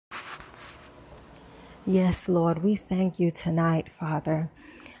Yes, Lord, we thank you tonight, Father.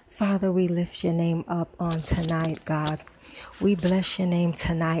 Father, we lift your name up on tonight, God. We bless your name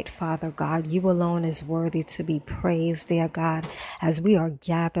tonight, Father God. You alone is worthy to be praised, dear God, as we are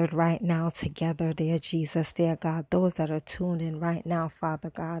gathered right now together, dear Jesus, dear God. Those that are tuned in right now, Father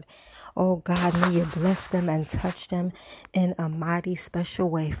God. Oh God, may you bless them and touch them in a mighty special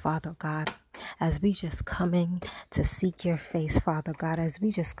way, Father God. As we just coming to seek your face, Father God, as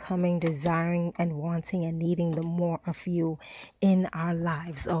we just coming desiring and wanting and needing the more of you in our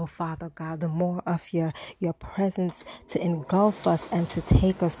lives, oh Father God, the more of your presence to engulf us and to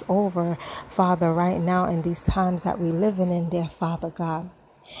take us over, Father, right now in these times that we live in, dear Father God.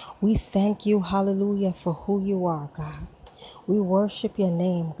 We thank you, hallelujah, for who you are, God. We worship your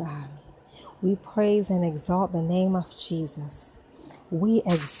name, God. We praise and exalt the name of Jesus. We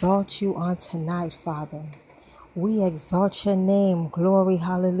exalt you on tonight, Father. We exalt your name. Glory,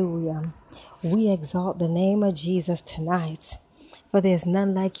 hallelujah. We exalt the name of Jesus tonight. For there's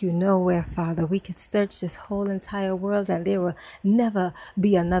none like you nowhere, Father. We could search this whole entire world and there will never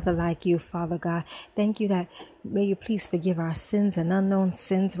be another like you, Father God. Thank you that may you please forgive our sins and unknown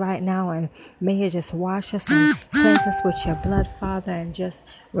sins right now, and may you just wash us and cleanse us with your blood, Father, and just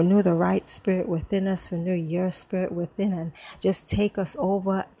renew the right spirit within us, renew your spirit within, and just take us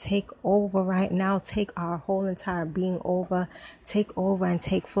over, take over right now, take our whole entire being over, take over and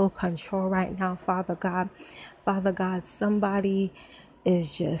take full control right now, Father God. Father God, somebody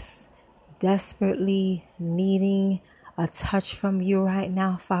is just desperately needing a touch from you right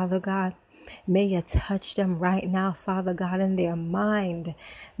now, Father God. May you touch them right now, Father God, in their mind.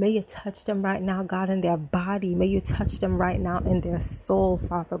 May you touch them right now, God, in their body. May you touch them right now in their soul,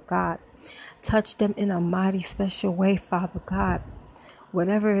 Father God. Touch them in a mighty special way, Father God.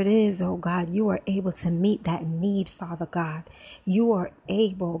 Whatever it is, oh God, you are able to meet that need, Father God. You are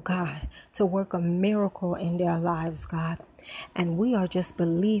able, God, to work a miracle in their lives, God. And we are just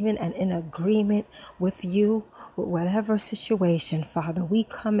believing and in agreement with you, with whatever situation, Father. We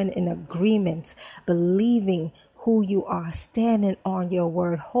come in agreement, believing who you are, standing on your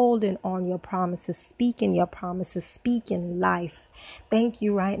word, holding on your promises, speaking life. Thank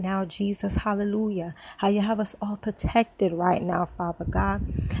you right now, Jesus. Hallelujah. How you have us all protected right now, Father God,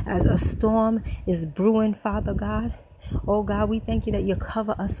 as a storm is brewing, Father God. Oh God, we thank you that you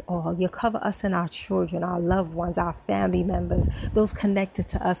cover us all. You cover us and our children, our loved ones, our family members, those connected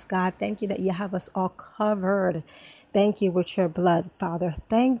to us, God. Thank you that you have us all covered. Thank you with your blood, Father.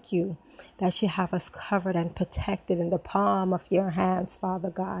 Thank you that you have us covered and protected in the palm of your hands,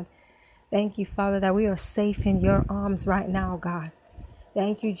 Father God. Thank you, Father, that we are safe in your arms right now, God.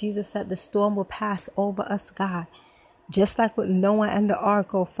 Thank you, Jesus, that the storm will pass over us, God. Just like with Noah and the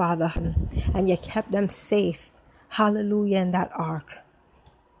ark, oh Father. And you kept them safe. Hallelujah, in that ark.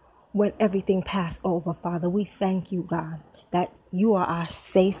 When everything passed over, Father, we thank you, God, that you are our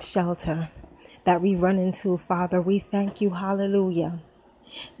safe shelter that we run into, Father. We thank you, hallelujah,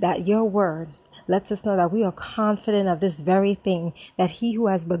 that your word lets us know that we are confident of this very thing, that he who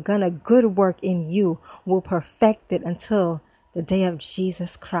has begun a good work in you will perfect it until the day of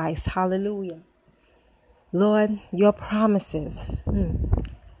Jesus Christ. Hallelujah. Lord, your promises,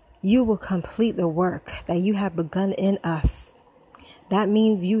 you will complete the work that you have begun in us. That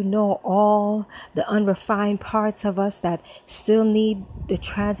means you know all the unrefined parts of us that still need to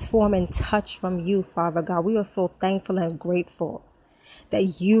transform and touch from you, Father God. We are so thankful and grateful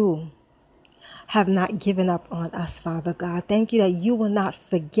that you have not given up on us, Father God. Thank you that you will not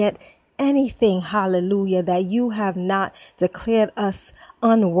forget anything, hallelujah, that you have not declared us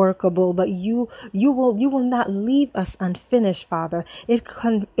unworkable, but you will not leave us unfinished, Father. It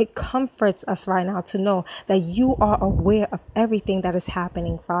comforts us right now to know that you are aware of everything that is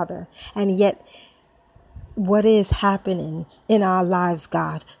happening, Father. And yet what is happening in our lives,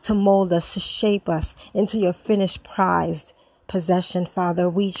 God, to mold us, to shape us into your finished prized possession, Father.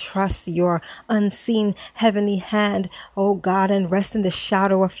 We trust your unseen heavenly hand, oh God, and rest in the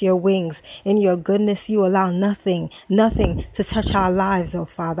shadow of your wings. In your goodness, you allow nothing to touch our lives, oh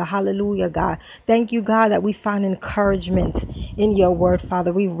Father. Hallelujah, God. Thank you, God, that we find encouragement in your word,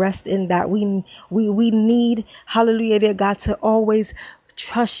 Father. We rest in that. We need, hallelujah, dear God, to always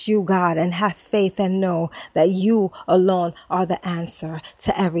trust you, God, and have faith and know that you alone are the answer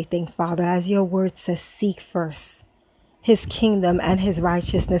to everything, Father. As your word says, seek first his kingdom and his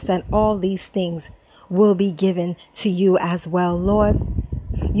righteousness, and all these things will be given to you as well. Lord,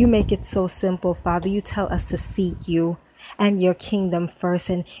 you make it so simple, Father. You tell us to seek you and your kingdom first,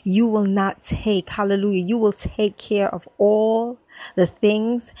 and you will not take, hallelujah, you will take care of all the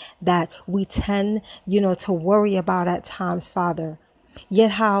things that we tend, to worry about at times, Father.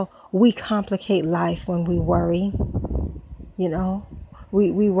 Yet how we complicate life when we worry,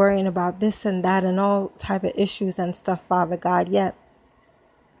 we worrying about this and that and all type of issues and stuff, Father God. Yet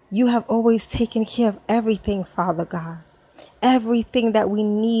you have always taken care of everything, Father God. Everything that we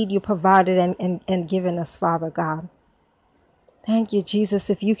need, you provided and given us, Father God. Thank you, Jesus.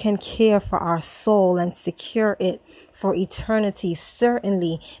 If you can care for our soul and secure it for eternity,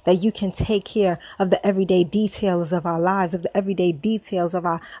 certainly that you can take care of the everyday details of our lives, of the everyday details of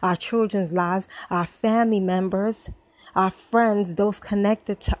our children's lives, our family members, our friends, those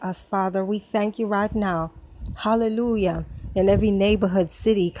connected to us, Father. We thank you right now. Hallelujah. In every neighborhood,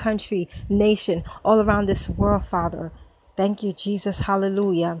 city, country, nation, all around this world, Father. Thank you, Jesus.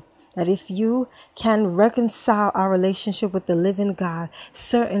 Hallelujah. That if you can reconcile our relationship with the living God,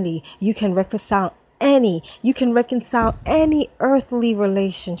 certainly you can reconcile any earthly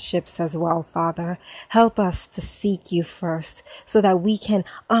relationships as well, Father. Help us to seek you first so that we can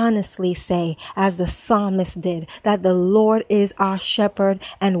honestly say, as the psalmist did, that the Lord is our shepherd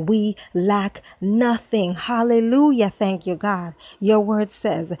and we lack nothing. Hallelujah. Thank you, God. Your word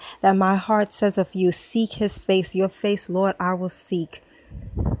says that my heart says of you, seek his face, your face, Lord, I will seek.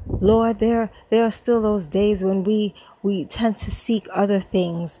 Lord, there are still those days when we tend to seek other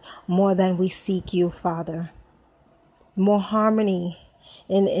things more than we seek you, Father. More harmony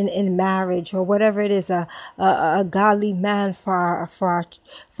in marriage or whatever it is, a godly man for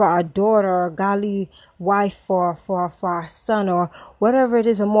our daughter, or a godly wife for our son, or whatever it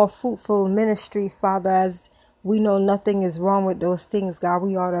is, a more fruitful ministry, Father. As we know nothing is wrong with those things, God,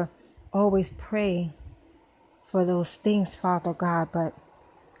 we ought to always pray for those things, Father God, but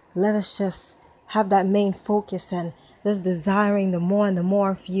let us just have that main focus and just desiring the more and the more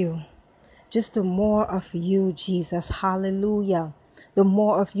of you. Just the more of you, Jesus. Hallelujah. The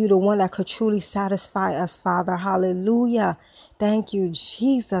more of you, the one that could truly satisfy us, Father. Hallelujah. Thank you,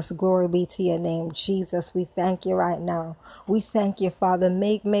 Jesus. Glory be to your name, Jesus. We thank you right now. We thank you, Father.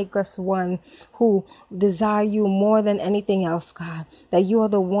 Make us one who desire you more than anything else, God. That you are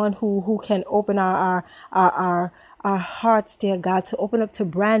the one who can open our hearts, dear God, to open up to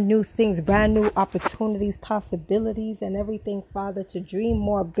brand new things, brand new opportunities, possibilities, and everything, Father, to dream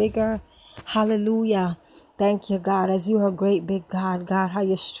more, bigger. Hallelujah. Thank you, God, as you are a great big God, God, how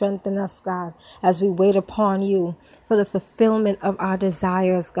you strengthen us, God, as we wait upon you for the fulfillment of our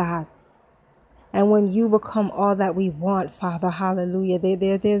desires, God. And when you become all that we want, Father, hallelujah,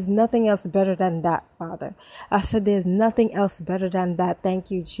 there's nothing else better than that, Father. I said there's nothing else better than that.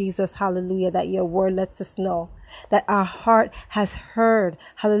 Thank you, Jesus, hallelujah, that your word lets us know that our heart has heard,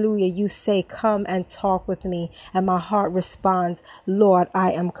 hallelujah, you say, come and talk with me. And my heart responds, Lord,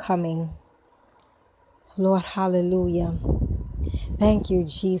 I am coming. Lord, hallelujah. Thank you,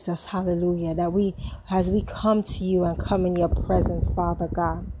 Jesus, hallelujah, that as we come to you and come in your presence, Father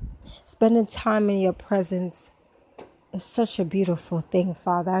God, spending time in your presence is such a beautiful thing,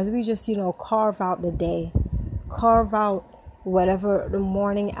 Father, as we just, carve out the day, carve out whatever the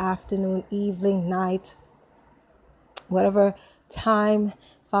morning, afternoon, evening, night, whatever time,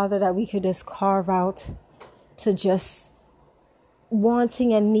 Father, that we could just carve out to just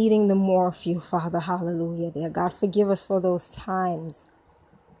wanting and needing the more of you, Father. Hallelujah, dear God. Forgive us for those times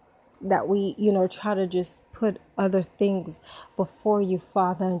that we, try to just put other things before you,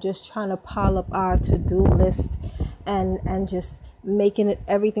 Father, and just trying to pile up our to-do list and just making it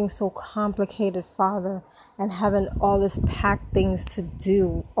everything so complicated, Father, and having all this packed things to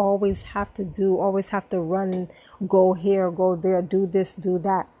do, always have to run, go here, go there, do this, do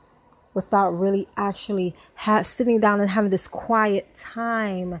that, without really actually sitting down and having this quiet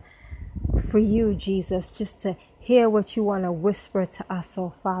time for you, Jesus, just to hear what you want to whisper to us,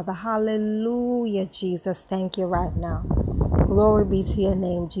 oh Father. Hallelujah, Jesus. Thank you right now. Glory be to your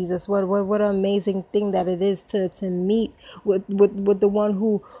name, Jesus. What an amazing thing that it is to meet with the one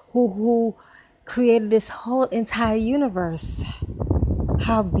who created this whole entire universe.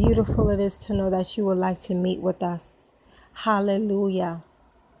 How beautiful it is to know that you would like to meet with us. Hallelujah.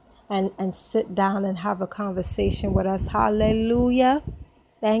 And sit down and have a conversation with us. Hallelujah.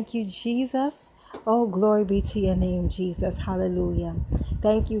 Thank you, Jesus. Oh, glory be to your name, Jesus. Hallelujah.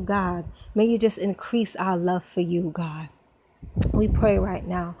 Thank you, God. May you just increase our love for you, God. We pray right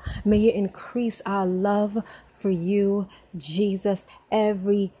now. May you increase our love for you, Jesus,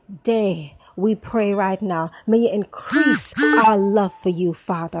 every day. We pray right now. May you increase our love for you,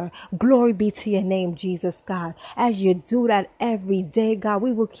 Father. Glory be to your name, Jesus, God. As you do that every day, God,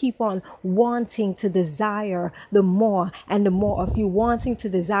 we will keep on wanting to desire the more and the more of you, wanting to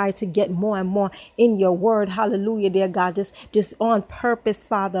desire to get more and more in your word. Hallelujah, dear God. Just on purpose,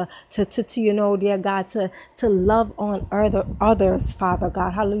 Father, to dear God, to love on others, Father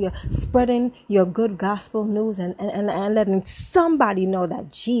God. Hallelujah. Spreading your good gospel news and letting somebody know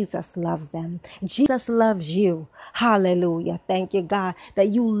that Jesus loves them. Jesus loves you. Hallelujah. Thank you, God, that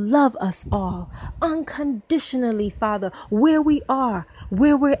you love us all unconditionally, Father, where we are,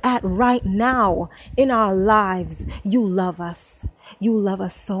 where we're at right now in our lives. You love us. You love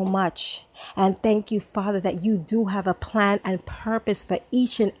us so much. And thank you, Father, that you do have a plan and purpose for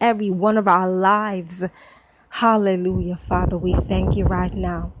each and every one of our lives. Hallelujah, Father. We thank you right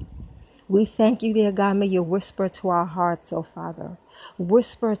now. We thank you, dear God. May you whisper to our hearts, oh Father.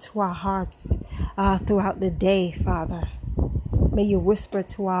 Whisper to our hearts throughout the day, Father. May you whisper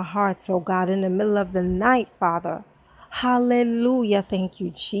to our hearts, oh God, in the middle of the night, Father. Hallelujah. Thank you,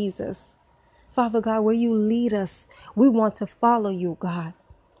 Jesus. Father God, where you lead us, we want to follow you, God.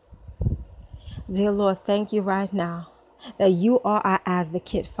 Dear Lord, thank you right now that you are our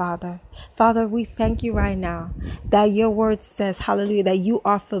advocate, Father. Father, we thank you right now that your word says, hallelujah, that you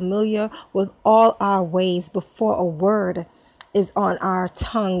are familiar with all our ways before a word is on our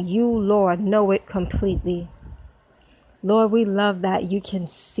tongue. You, Lord, know it completely. Lord, we love that you can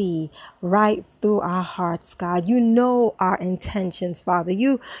see right through our hearts, God. You know our intentions, Father.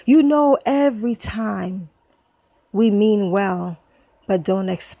 You know every time we mean well, but don't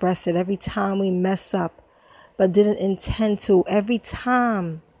express it. Every time we mess up, but didn't intend to. Every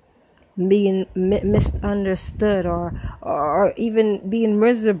time being misunderstood or even being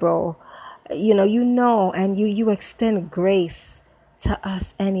miserable, you know, and you extend grace to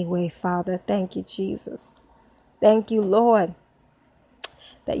us anyway, Father. Thank you, Jesus. Thank you, Lord,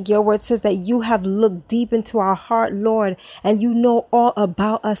 that your word says that you have looked deep into our heart, Lord, and you know all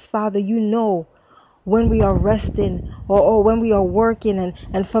about us, Father. You know when we are resting or when we are working,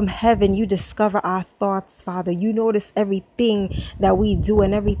 and from heaven you discover our thoughts, Father. You notice everything that we do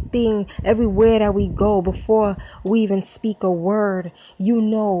and everywhere that we go before we even speak a word. You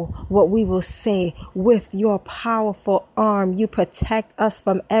know what we will say. With your powerful arm, you protect us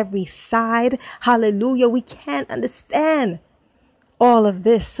from every side. Hallelujah. We can't understand all of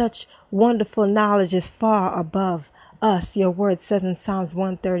this. Such wonderful knowledge is far above us. Your word says in Psalms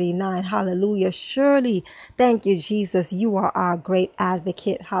 139, hallelujah. Surely, thank you, Jesus. You are our great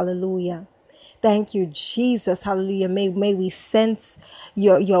advocate. Hallelujah. Thank you, Jesus. Hallelujah. May we sense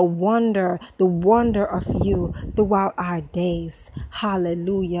your wonder, the wonder of you throughout our days.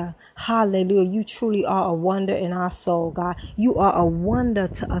 Hallelujah. Hallelujah. You truly are a wonder in our soul, God. You are a wonder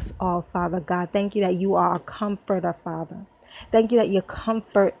to us all, Father God. Thank you that you are a comforter, Father. Thank you that you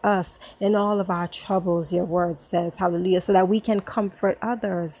comfort us in all of our troubles, your word says, hallelujah, so that we can comfort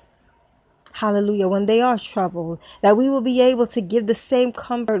others, hallelujah, when they are troubled, that we will be able to give the same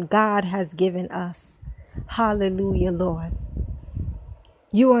comfort God has given us. Hallelujah, Lord.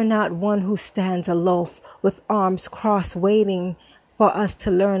 You are not one who stands aloof with arms crossed, waiting for us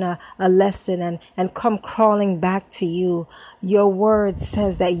to learn a lesson and come crawling back to you. Your word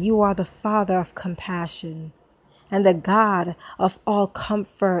says that you are the Father of compassion and the God of all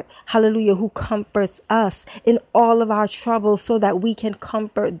comfort, hallelujah, who comforts us in all of our troubles so that we can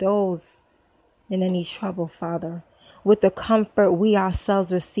comfort those in any trouble, Father, with the comfort we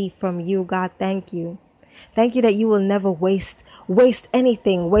ourselves receive from you. God, thank you. Thank you that you will never waste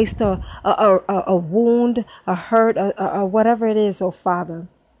anything, waste a wound, a hurt, or whatever it is, oh Father.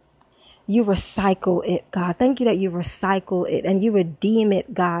 You recycle it, God. Thank you that you recycle it and you redeem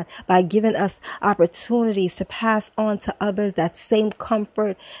it, God, by giving us opportunities to pass on to others that same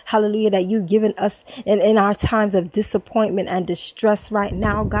comfort, hallelujah, that you've given us in our times of disappointment and distress right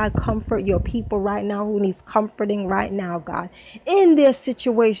now, God. Comfort your people right now who needs comforting right now, God. In their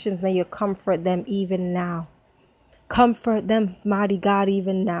situations, may you comfort them even now. Comfort them, mighty God,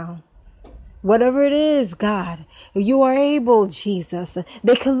 even now. Whatever it is, God, you are able, Jesus.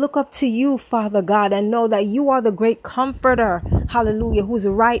 They can look up to you, Father God, and know that you are the great comforter, hallelujah, who's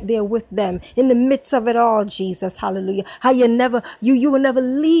right there with them in the midst of it all, Jesus, hallelujah. How you will never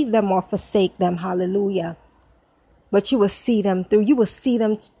leave them or forsake them, hallelujah. But you will see them through. You will see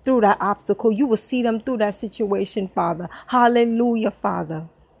them through that obstacle. You will see them through that situation, Father. Hallelujah, Father.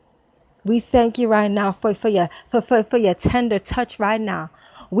 We thank you right now for your tender touch right now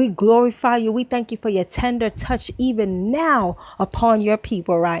We glorify you. We thank you for your tender touch even now upon your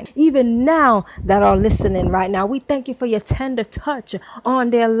people, right? Even now that are listening right now. We thank you for your tender touch on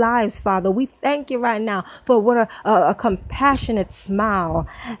their lives, Father. We thank you right now for what a compassionate smile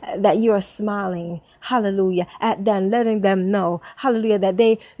that you are smiling, hallelujah, at them, letting them know, hallelujah, that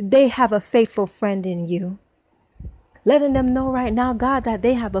they have a faithful friend in you. Letting them know right now, God, that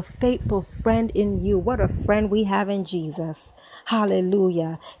they have a faithful friend in you. What a friend we have in Jesus.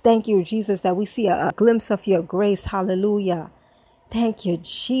 Hallelujah. Thank you, Jesus, that we see a glimpse of your grace. Hallelujah. Thank you,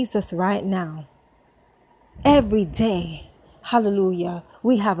 Jesus, right now. Every day, hallelujah,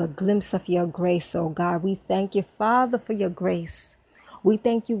 we have a glimpse of your grace, oh God. We thank you, Father, for your grace. We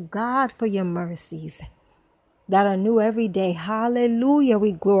thank you, God, for your mercies that are new every day. Hallelujah.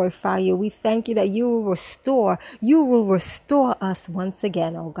 We glorify you. We thank you that you will restore us once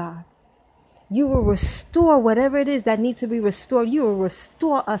again, oh God. You will restore whatever it is that needs to be restored. You will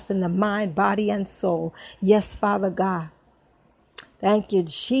restore us in the mind, body, and soul. Yes, Father God. Thank you,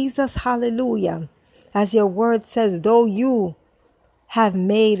 Jesus. Hallelujah. As your word says, though you have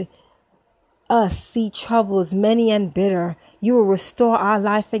made us see troubles many and bitter, you will restore our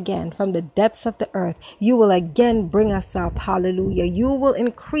life again from the depths of the earth. You will again bring us up. Hallelujah. You will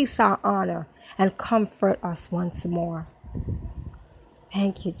increase our honor and comfort us once more.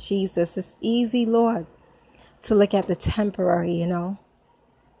 Thank you, Jesus. It's easy, Lord, to look at the temporary,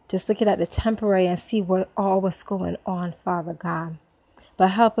 just looking at the temporary and see what's going on, Father God.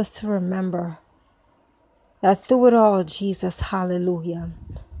 But help us to remember that through it all, Jesus, hallelujah,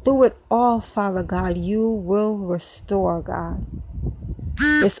 through it all, Father God, you will restore, God.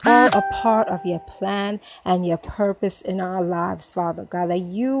 It's all a part of your plan and your purpose in our lives, Father God. That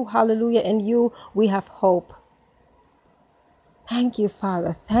you, hallelujah, in you we have hope. Thank you,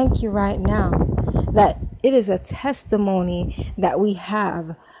 Father. Thank you right now that it is a testimony that we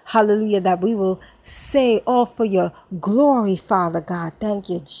have. Hallelujah, that we will say all for your glory, Father God. Thank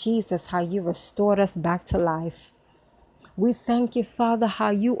you, Jesus, how you restored us back to life. We thank you, Father,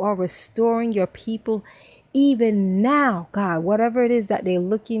 how you are restoring your people even now, God, whatever it is that they're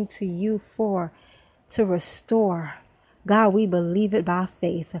looking to you for to restore. God, we believe it by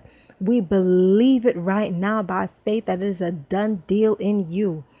faith. We believe it right now by faith that it is a done deal in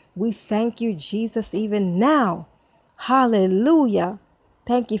you. We thank you, Jesus, even now. Hallelujah.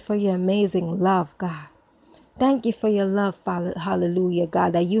 Thank you for your amazing love, God. Thank you for your love, Father. Hallelujah,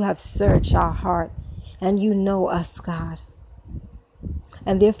 God, that you have searched our heart and you know us, God.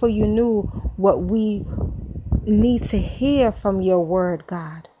 And therefore you knew what we need to hear from your word,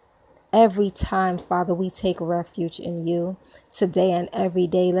 God. Every time, Father, we take refuge in you. Today and every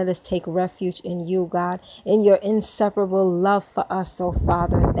day, let us take refuge in you, God, in your inseparable love for us, oh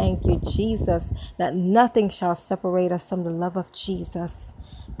Father. Thank you, Jesus, that nothing shall separate us from the love of Jesus.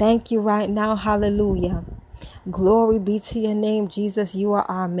 Thank you right now. Hallelujah. Glory be to your name, Jesus. You are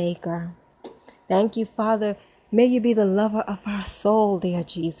our maker. Thank you, Father. May you be the lover of our soul, dear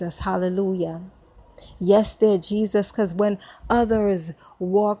Jesus. Hallelujah. Yes, dear Jesus, because when others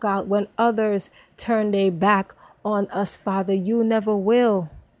walk out, when others turn their back on us, Father, you never will.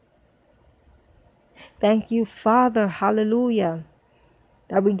 Thank you, Father. Hallelujah.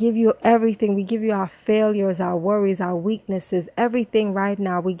 That we give you everything. We give you our failures, our worries, our weaknesses, everything right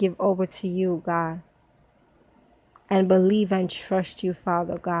now we give over to you, God. And believe and trust you,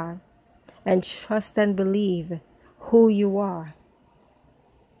 Father God. And trust and believe who you are.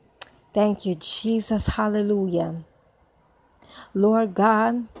 Thank you, Jesus. Hallelujah. Lord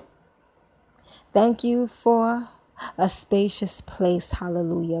God, thank you for a spacious place.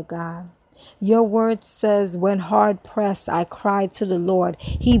 Hallelujah, God. Your word says, when hard pressed, I cried to the Lord.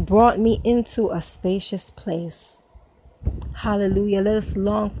 He brought me into a spacious place. Hallelujah. Let us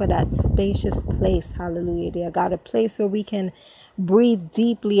long for that spacious place. Hallelujah, dear God. A place where we can breathe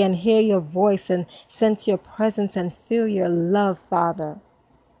deeply and hear your voice and sense your presence and feel your love, Father.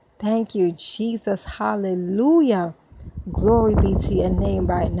 Thank you, Jesus. Hallelujah. Glory be to your name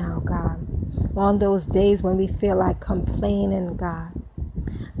right now, God. On those days when we feel like complaining, God,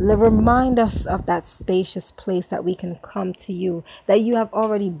 remind us of that spacious place that we can come to you, that you have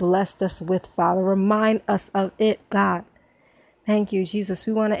already blessed us with, Father. Remind us of it, God. Thank you, Jesus.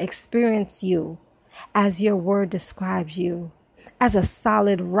 We want to experience you as your word describes you, as a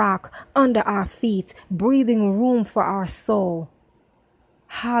solid rock under our feet, breathing room for our soul.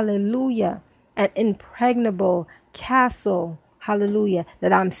 Hallelujah. An impregnable castle. Hallelujah.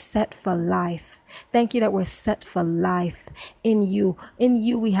 That I'm set for life. Thank you that we're set for life in you. In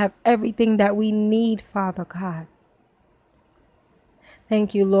you we have everything that we need, Father God.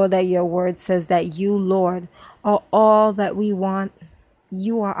 Thank you, Lord, that your word says that you, Lord, are all that we want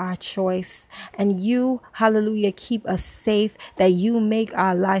you are our choice. And you, hallelujah, keep us safe, that you make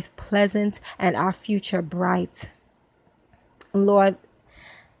our life pleasant and our future bright. Lord,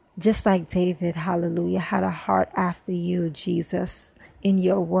 just like David, hallelujah, had a heart after you, Jesus, in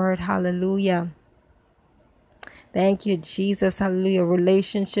your word, hallelujah. Thank you, Jesus, hallelujah.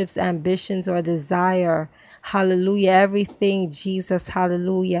 Relationships, ambitions, or desire, hallelujah. Everything, Jesus,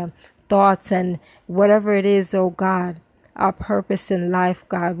 hallelujah. Thoughts and whatever it is, oh God, our purpose in life,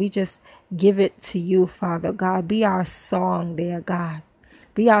 God, we just give it to you, Father God. Be our song there, God.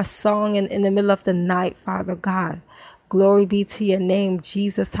 Be our song in the middle of the night, Father God. Glory be to your name,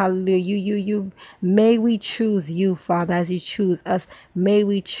 Jesus. Hallelujah. You. May we choose you, Father, as you choose us. May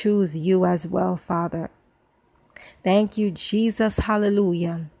we choose you as well, Father. Thank you, Jesus.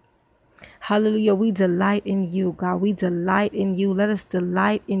 Hallelujah. Hallelujah. We delight in you, God. We delight in you. Let us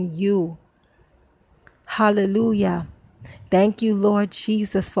delight in you. Hallelujah. Thank you, Lord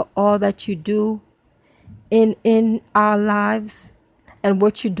Jesus, for all that you do in our lives and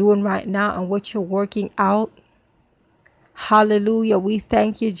what you're doing right now and what you're working out. Hallelujah. We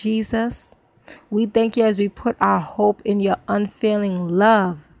thank you, Jesus. We thank you as we put our hope in your unfailing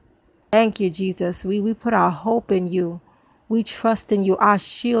love. Thank you, Jesus. We put our hope in you. We trust in you, our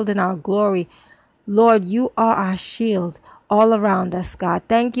shield and our glory. Lord, you are our shield all around us, God.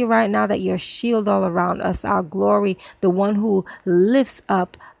 Thank you right now that your shield all around us, our glory, the one who lifts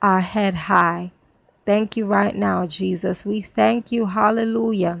up our head high. Thank you right now, Jesus. We thank you,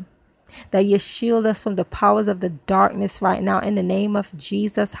 hallelujah, that you shield us from the powers of the darkness right now in the name of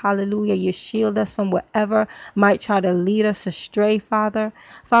Jesus. Hallelujah. You shield us from whatever might try to lead us astray, Father.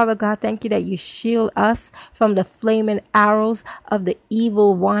 Father God, thank you that you shield us from the flaming arrows of the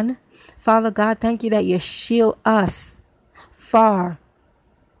evil one. Father God, thank you that you shield us far.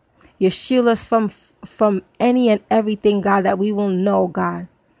 You shield us from any and everything, God, that we will know, God.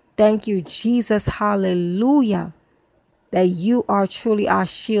 Thank you, Jesus. Hallelujah. That you are truly our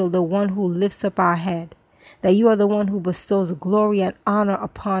shield, the one who lifts up our head. That you are the one who bestows glory and honor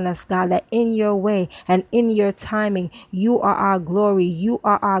upon us, God. That in your way and in your timing, you are our glory. You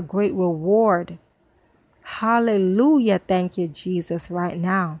are our great reward. Hallelujah. Thank you, Jesus, right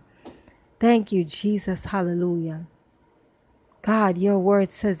now. Thank you, Jesus. Hallelujah. God, your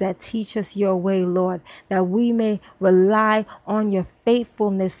word says that teach us your way, Lord, that we may rely on your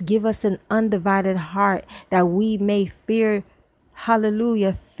faithfulness. Give us an undivided heart that we may fear,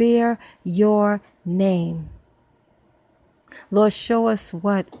 hallelujah, fear your name. Lord, show us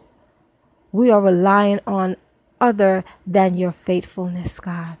what we are relying on other than your faithfulness,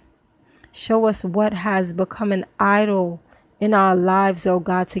 God. Show us what has become an idol in our lives, oh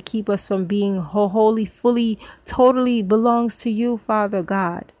God, to keep us from being wholly, fully, totally belongs to you, Father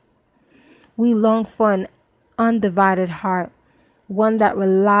God. We long for an undivided heart, one that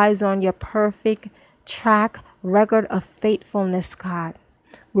relies on your perfect track record of faithfulness, God.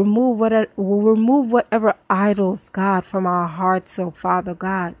 Remove whatever idols, God, from our hearts, oh Father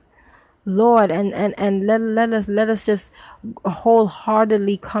God. Lord, and let us just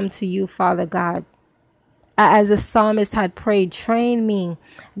wholeheartedly come to you, Father God. As the psalmist had prayed, train me,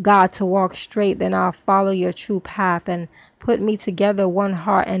 God, to walk straight, then I'll follow your true path, and put me together one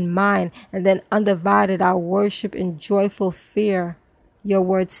heart and mind, and then undivided I'll worship in joyful fear. Your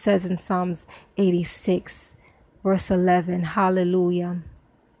word says in Psalms 86, verse 11, hallelujah.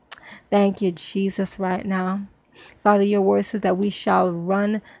 Thank you, Jesus, right now. Father, your word says that we shall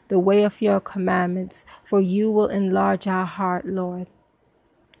run the way of your commandments, for you will enlarge our heart, Lord.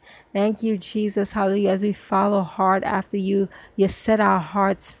 Thank you, Jesus. Hallelujah. As we follow hard after you, you set our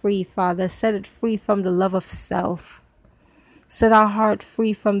hearts free, Father. Set it free from the love of self. Set our heart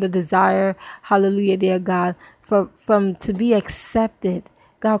free from the desire, hallelujah, dear God, from to be accepted.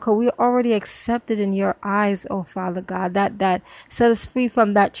 God, because we are already accepted in your eyes, oh Father God. That set us free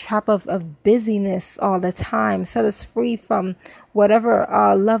from that trap of busyness all the time. Set us free from whatever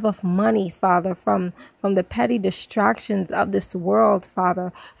love of money, Father, from the petty distractions of this world,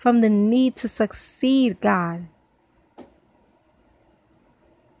 Father, from the need to succeed, God.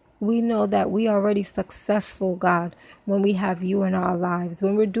 We know that we are already successful, God, when we have you in our lives,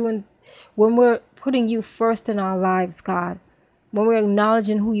 when we're putting you first in our lives, God. When we're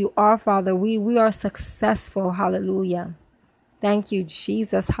acknowledging who you are, Father, we are successful. Hallelujah. Thank you,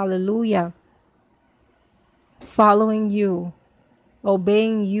 Jesus. Hallelujah. Following you,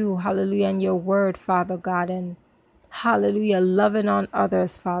 obeying you, hallelujah, and your word, Father God, and hallelujah, loving on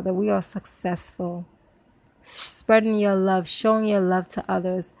others, Father. We are successful. Spreading your love, showing your love to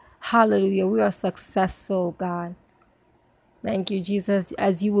others. Hallelujah. We are successful, God. Thank you, Jesus,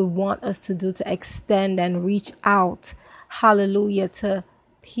 as you would want us to do, to extend and reach out. hallelujah, to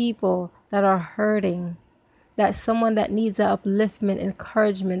people that are hurting. That's someone that needs an upliftment,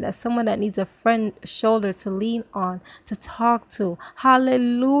 encouragement. That's someone that needs a friend shoulder to lean on, to talk to.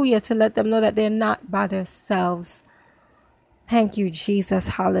 Hallelujah, to let them know that they're not by themselves. Thank you, Jesus.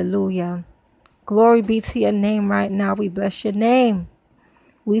 Hallelujah. Glory be to your name right now. We bless your name.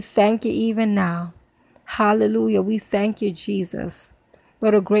 We thank you even now. Hallelujah. We thank you, Jesus.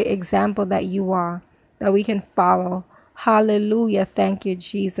 What a great example that you are, that we can follow. Hallelujah. Thank you,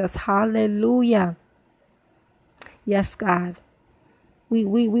 Jesus. Hallelujah. Yes, God.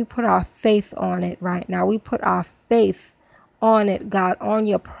 We put our faith on it right now. We put our faith on it, God, on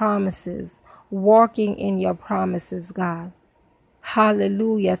your promises, walking in your promises, God.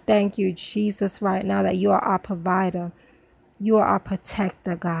 Hallelujah. Thank you, Jesus, right now that you are our provider. You are our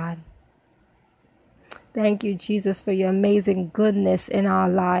protector, God. Thank you, Jesus, for your amazing goodness in our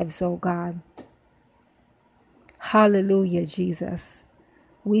lives, oh God. Hallelujah, Jesus.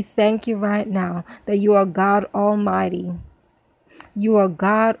 We thank you right now that you are God Almighty. You are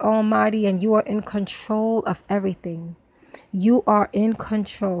God Almighty, and you are in control of everything. You are in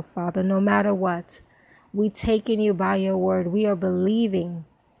control, Father, no matter what. We taking you by your word. We are believing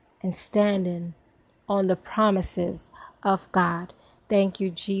and standing on the promises of God. Thank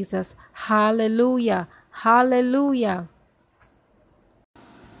you, Jesus. Hallelujah. Hallelujah.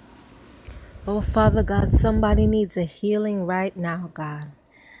 Oh, Father God, somebody needs a healing right now, God.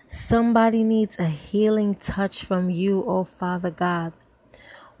 Somebody needs a healing touch from you, oh Father God.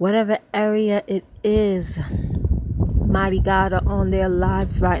 Whatever area it is, mighty God, are on their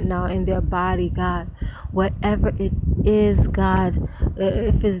lives right now, in their body, God. Whatever it is, God,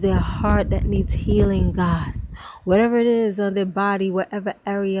 if it's their heart that needs healing, God. Whatever it is on their body, whatever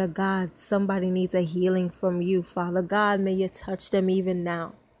area, God, somebody needs a healing from you, Father God. May you touch them even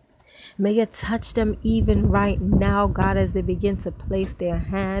now. May you touch them even right now, God, as they begin to place their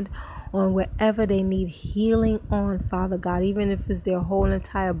hand on wherever they need healing on, Father God. Even if it's their whole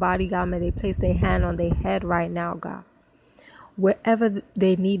entire body, God, may they place their hand on their head right now, God. Wherever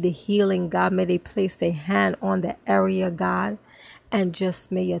they need the healing, God, may they place their hand on the area, God, and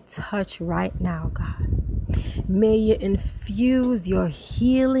just may you touch right now, God. May you infuse your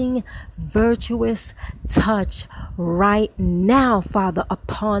healing, virtuous touch right now, Father,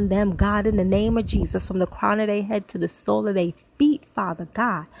 upon them, God, in the name of Jesus, from the crown of their head to the sole of their feet, Father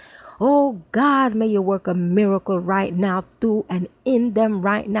God. Oh God, may you work a miracle right now through and in them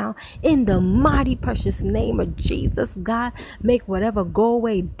right now. In the mighty precious name of Jesus, God, make whatever go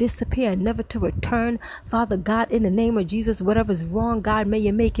away, disappear, and never to return. Father God, in the name of Jesus, whatever's wrong, God, may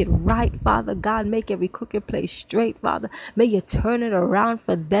you make it right. Father God, make every crooked place straight, Father. May you turn it around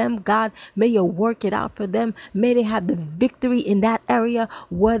for them, God. May you work it out for them. May they have the victory in that area,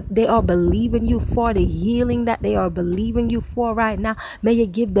 what they are believing you for, the healing that they are believing you for right now. May you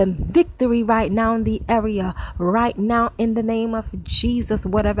give them victory right now in the area, right now in the name of Jesus,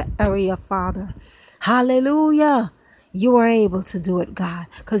 whatever area, Father. Hallelujah. You are able to do it, God,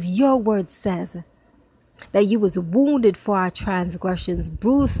 because your word says that you was wounded for our transgressions,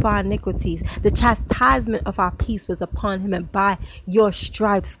 bruised for our iniquities. The chastisement of our peace was upon him, and by your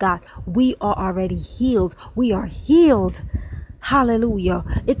stripes, God, we are already healed. We are healed. Hallelujah.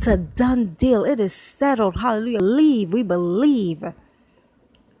 It's a done deal. It is settled. Hallelujah. We believe.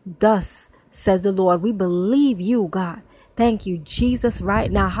 Thus says the Lord. We believe you, God. Thank you, Jesus,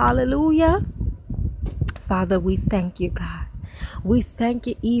 right now. Hallelujah. Father, we thank you, God. We thank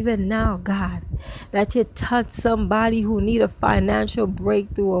you even now, God, that you touch somebody who need a financial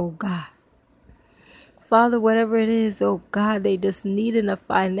breakthrough, oh God. Father, whatever it is, oh God, they just needing a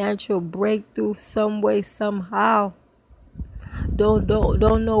financial breakthrough some way, somehow. Don't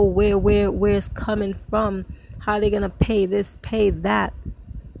know where it's coming from, how they're gonna pay this, pay that.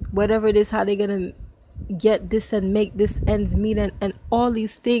 Whatever it is, how they're going to get this and make this ends meet and all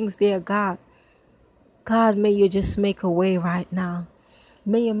these things, dear God. God, may you just make a way right now.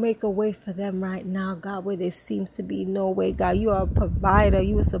 May you make a way for them right now, God, where there seems to be no way, God. You are a provider.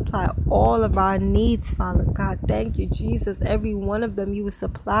 You will supply all of our needs, Father God. Thank you, Jesus. Every one of them you will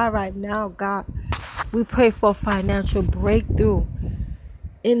supply right now, God. We pray for financial breakthrough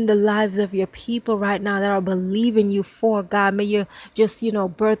in the lives of your people right now that are believing you for, God. May you just,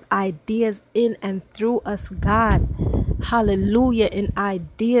 birth ideas in and through us, God. Hallelujah. In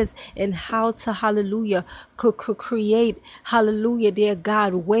ideas in how to, hallelujah, create, hallelujah, dear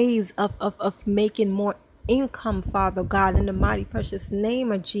God, ways of making more income, Father God, in the mighty precious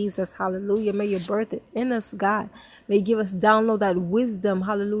name of Jesus. Hallelujah. May you birth it in us, God. May you give us download that wisdom,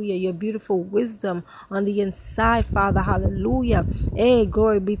 hallelujah, your beautiful wisdom on the inside, Father, hallelujah. Hey,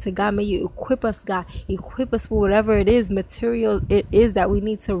 glory be to God. May you equip us, God. Equip us for whatever it is, material it is that we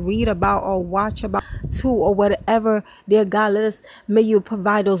need to read about or watch about too, or whatever, dear God. May you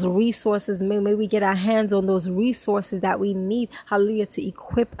provide those resources. May we get our hands on those resources that we need, hallelujah, to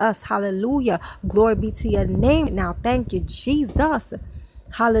equip us, hallelujah. Glory be to your name now. Thank you, Jesus.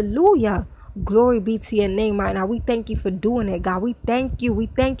 Hallelujah. Glory be to your name right now. We thank you for doing it, God. We thank you. We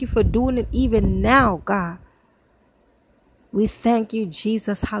thank you for doing it even now, God. We thank you,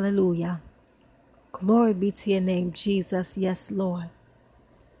 Jesus. Hallelujah. Glory be to your name, Jesus. Yes, Lord.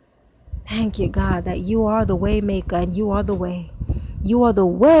 Thank you, God, that you are the way maker and you are the way. You are the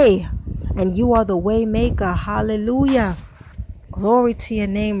way and you are the way maker. Hallelujah. Glory to your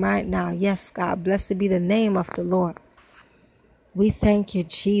name right now. Yes, God. Blessed be the name of the Lord. We thank you,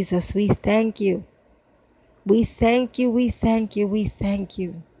 Jesus. We thank you. We thank you. We thank you. We thank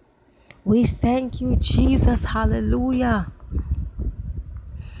you. We thank you, Jesus. Hallelujah.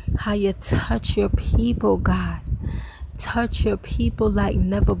 How you touch your people, God. Touch your people like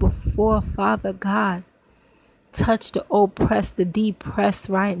never before, Father God. Touch the oppressed, the depressed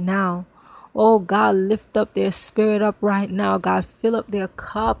right now. Oh, God, lift up their spirit up right now. God, fill up their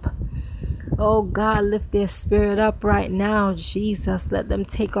cup. Oh, God, lift their spirit up right now, Jesus. Let them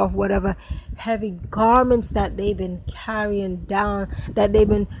take off whatever heavy garments that they've been carrying down, that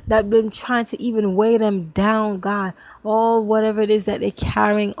been trying to even weigh them down, God. Oh, whatever it is that they're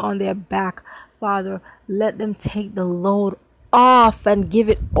carrying on their back, Father, let them take the load off and give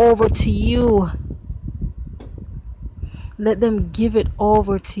it over to you. Let them give it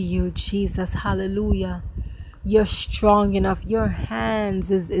over to you, Jesus. Hallelujah. You're strong enough. Your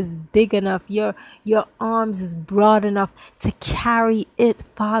hands is big enough. Your arms is broad enough to carry it,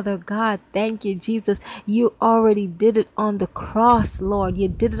 Father God. Thank you, Jesus. You already did it on the cross, Lord. You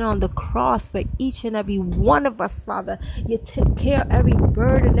did it on the cross for each and every one of us, Father. You took care of every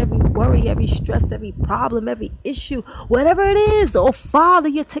burden, every worry, every stress, every problem, every issue, whatever it is. Oh, Father,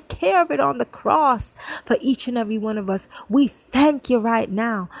 you took care of it on the cross for each and every one of us. We thank you right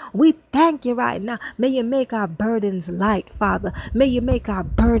now. We thank you right now. May you make our burdens light, Father. May you make our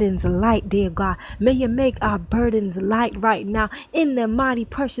burdens light, dear God. May you make our burdens light right now in the mighty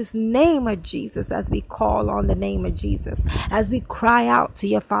precious name of Jesus, as we call on the name of Jesus, as we cry out to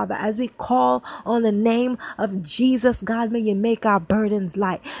your Father, as we call on the name of Jesus. God, may you make our burdens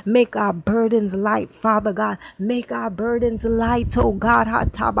light. Make our burdens light, Father God. Make our burdens light, oh God.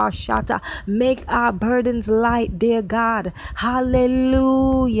 Make our burdens light, dear God.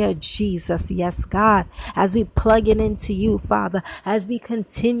 Hallelujah, Jesus. Yes, God. As we plug into you, Father, as we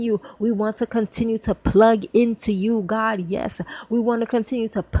continue, we want to continue to plug into you, God. Yes, we want to continue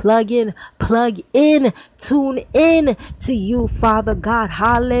to plug in, tune in to you, Father God.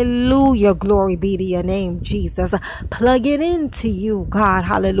 Hallelujah. Glory be to your name, Jesus. Plug it into you, God.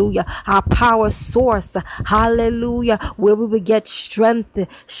 Hallelujah. Our power source. Hallelujah. Where we would get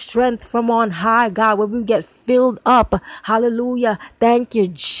strength from on high, God. Where we get filled up. Hallelujah. Thank you,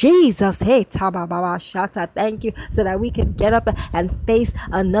 Jesus. Hey, Tabababa Shata. Thank you so that we can get up and face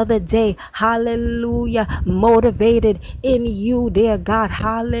another day. Hallelujah. Motivated in you, dear God.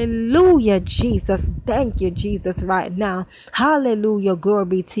 Hallelujah, Jesus. Thank you, Jesus, right now. Hallelujah. Glory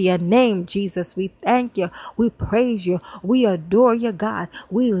be to your name, Jesus. We thank you. We praise you. We adore you, God.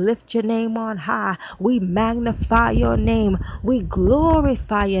 We lift your name on high. We magnify your name. We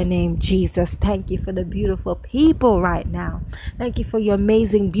glorify your name, Jesus. Thank you for the beautiful people right now. Thank you for your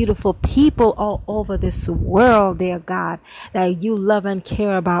amazing, beautiful people all over this world, dear God, that you love and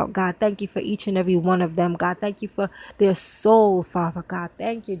care about, God. Thank you for each and every one of them, God. Thank you for their soul, Father God.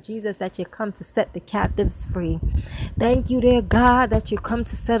 Thank you, Jesus, that you come to set the captives free. Thank you, dear God, that you come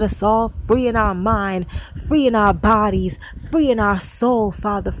to set us all free in our mind, free in our bodies, free in our soul,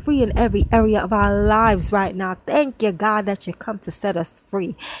 Father, free in every area of our lives right now. Thank you, God, that you come to set us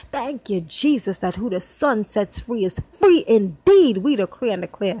free. Thank you, Jesus, that who the Son sets free is free indeed. We decree and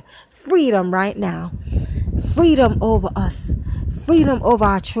declare freedom right now. Freedom over us. Freedom over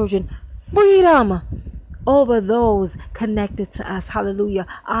our children. Freedom over those connected to us. Hallelujah.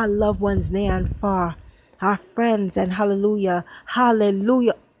 Our loved ones near and far. Our friends, and hallelujah.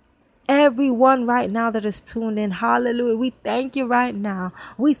 Hallelujah. Everyone right now that is tuned in. Hallelujah. We thank you right now.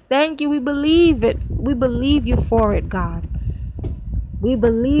 We thank you. We believe it. We believe you for it, God. We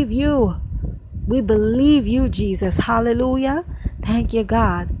believe you. We believe you, Jesus. Hallelujah. Thank you,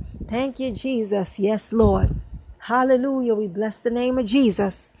 God. Thank you, Jesus. Yes, Lord. Hallelujah. We bless the name of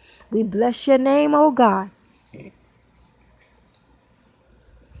Jesus. We bless your name, oh God.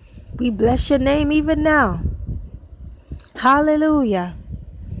 We bless your name even now. Hallelujah.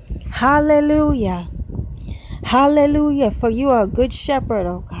 Hallelujah. Hallelujah. For you are a good shepherd,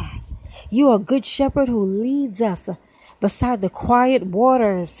 oh God. You are a good shepherd who leads us beside the quiet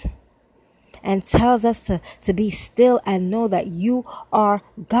waters and tells us to be still and know that you are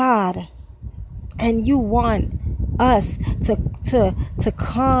God. And you want us to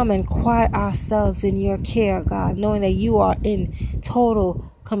come and quiet ourselves in your care, God, knowing that you are in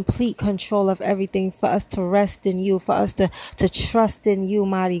total, complete control of everything, for us to rest in you, for us to trust in you,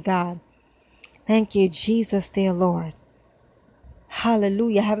 mighty God. Thank you, Jesus, dear Lord.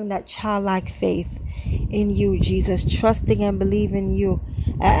 Hallelujah. Having that childlike faith in you, Jesus, trusting and believing you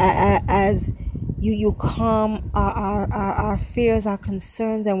as you calm our fears, our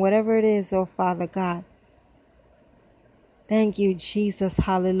concerns, and whatever it is, oh Father God. Thank you, Jesus.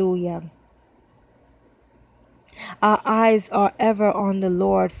 Hallelujah. Our eyes are ever on the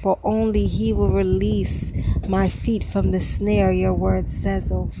Lord, for only He will release my feet from the snare, your word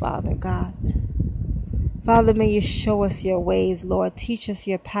says, oh Father God. Father, may you show us your ways, Lord. Teach us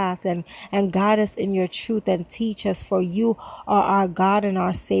your path and guide us in your truth and teach us, for you are our God and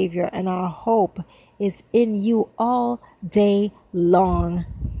our Savior, and our hope is in you all day long.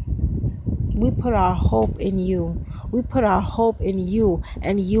 We put our hope in you. We put our hope in you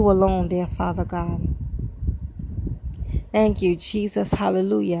and you alone, dear Father God. Thank you, Jesus.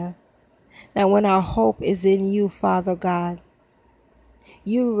 Hallelujah. That when our hope is in you, Father God,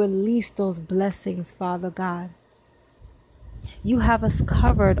 you release those blessings, Father God. You have us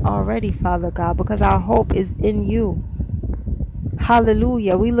covered already, Father God, because our hope is in you.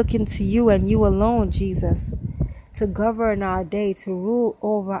 Hallelujah. We look into you and you alone, Jesus, to govern our day, to rule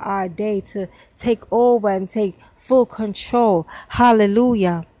over our day, to take over and take full control.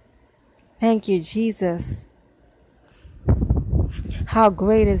 Hallelujah. Thank you, Jesus. How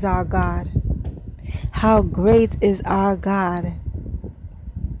great is our God. How great is our God.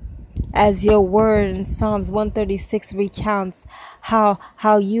 As your word in Psalms 136 recounts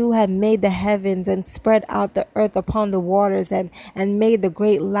how you have made the heavens and spread out the earth upon the waters and made the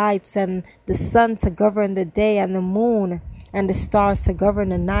great lights and the sun to govern the day and the moon and the stars to govern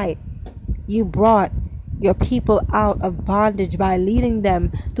the night. You brought your people out of bondage by leading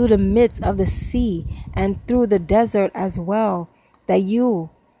them through the midst of the sea and through the desert as well, that you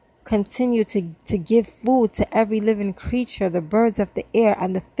continue to give food to every living creature, the birds of the air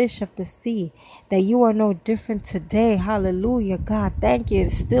and the fish of the sea, that you are no different today. Hallelujah, God. Thank you.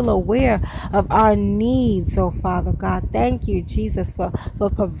 It's still aware of our needs, oh Father God. Thank you, Jesus, for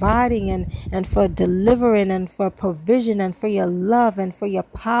providing and for delivering and for provision and for your love and for your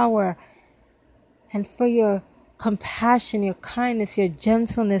power and for your compassion, your kindness, your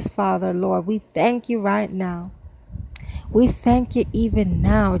gentleness, Father, Lord. We thank you right now. We thank you even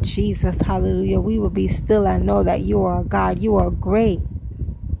now, Jesus. Hallelujah. We will be still and know that you are God. You are great.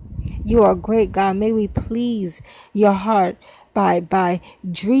 You are great, God. May we please your heart by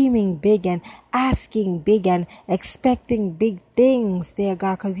dreaming big and asking big and expecting big things, dear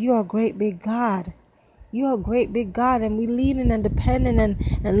God, because you are a great big God. You are a great big God, and we leaning and depending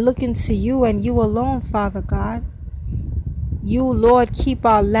and looking to you and you alone, Father God. You, Lord, keep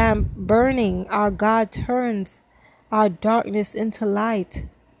our lamp burning. Our God turns our darkness into light.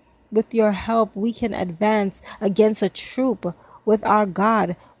 With your help, we can advance against a troop. With our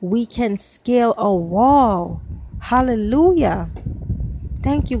God, we can scale a wall. Hallelujah.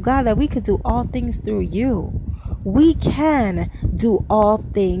 Thank you, God, that we could do all things through you. We can do all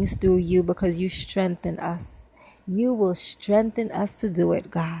things through you because you strengthen us. You will strengthen us to do it,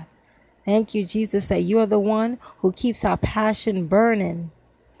 God. Thank you, Jesus, that you are the one who keeps our passion burning.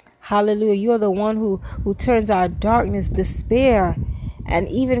 Hallelujah. You are the one who turns our darkness, despair, and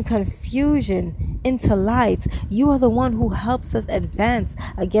even confusion into light. You are the one who helps us advance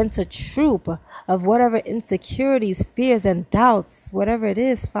against a troop of whatever insecurities, fears, and doubts, whatever it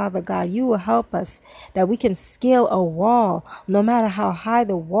is, Father God. You will help us that we can scale a wall, no matter how high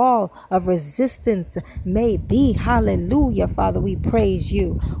the wall of resistance may be. Hallelujah, Father. We praise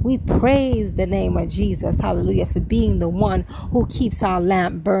you. We praise the name of Jesus. Hallelujah, for being the one who keeps our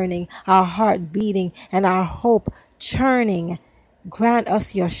lamp burning, our heart beating, and our hope churning. Grant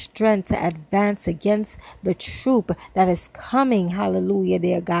us your strength to advance against the troop that is coming, hallelujah,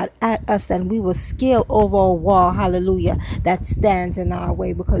 dear God, at us, and we will scale over a wall, hallelujah, that stands in our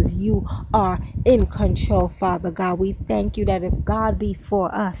way because you are in control, Father God. We thank you that if God be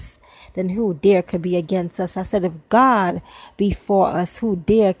for us, then who dare could be against us? I said, if God be for us, who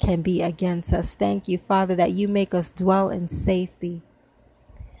dare can be against us? Thank you, Father, that you make us dwell in safety.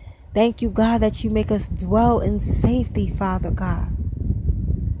 Thank you, God, that you make us dwell in safety, Father God.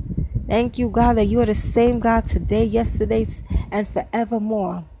 Thank you, God, that you are the same God today, yesterday, and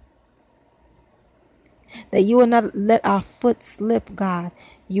forevermore. That you will not let our foot slip, God.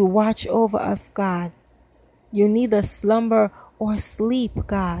 You watch over us, God. You neither slumber or sleep,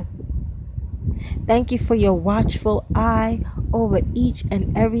 God. Thank you for your watchful eye over each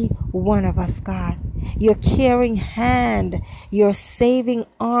and every one of us, God. Your caring hand, your saving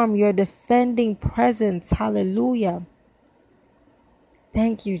arm, your defending presence. Hallelujah.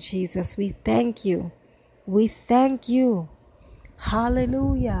 Thank you, Jesus. We thank you. We thank you.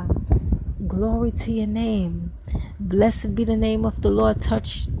 Hallelujah. Glory to your name. Blessed be the name of the Lord.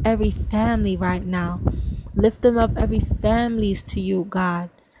 Touch every family right now. Lift them up, every families to you, God.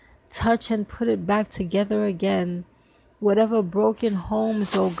 Touch and put it back together again. Whatever broken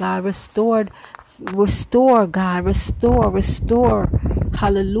homes, oh God, restore, God, restore.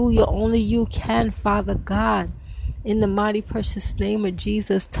 Hallelujah. Only you can, Father God. In the mighty precious name of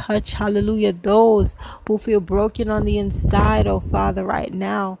Jesus, touch, hallelujah, those who feel broken on the inside, oh Father, right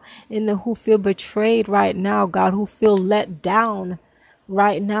now. Who feel betrayed right now, God, who feel let down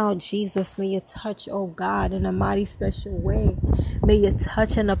right now, Jesus. May you touch, oh God, in a mighty special way. May you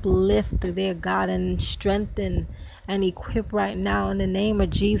touch and uplift, dear God, and strengthen and equip right now in the name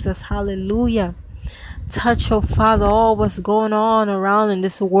of Jesus. Hallelujah. Touch, oh Father, all what's going on around in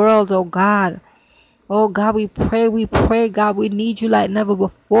this world, oh God. Oh God, we pray, God, we need you like never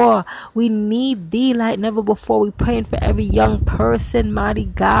before. We need thee like never before. We praying for every young person, mighty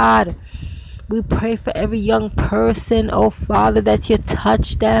God. We pray for every young person, oh Father, that you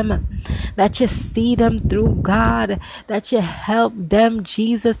touch them, that you see them through, God, that you help them,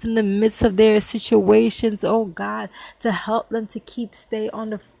 Jesus, in the midst of their situations, oh God, to help them to stay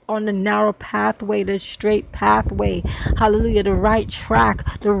on the narrow pathway, the straight pathway, hallelujah, the right track,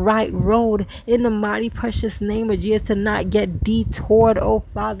 the right road, in the mighty precious name of Jesus, to not get detoured, oh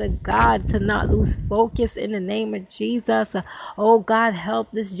Father God, to not lose focus in the name of Jesus. Oh God,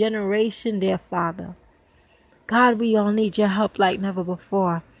 help this generation, dear Father. God, we all need your help like never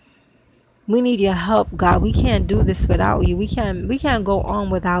before. We need your help, God. We can't do this without you. We can't go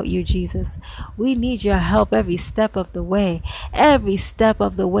on without you, Jesus. We need your help every step of the way. Every step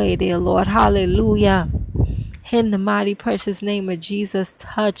of the way, dear Lord. Hallelujah. In the mighty precious name of Jesus,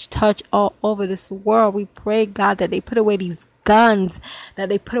 touch all over this world. We pray, God, that they put away these guns,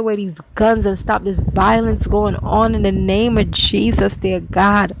 and stop this violence going on in the name of Jesus, dear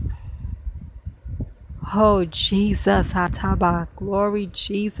God. Oh, Jesus, Hataba, glory,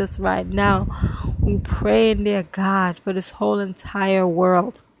 Jesus, right now. We pray, dear God, for this whole entire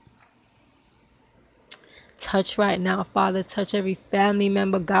world. Touch right now, Father. Touch every family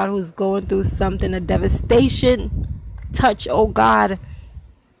member, God, who's going through something, a devastation. Touch, oh God.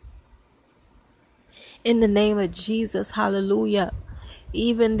 In the name of Jesus, hallelujah.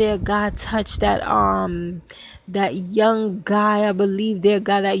 Even there, God, touch that young guy, I believe, there,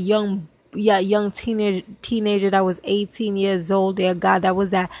 God, that young teenager that was 18 years old, there, God, that was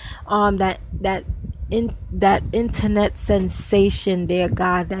that internet sensation, there,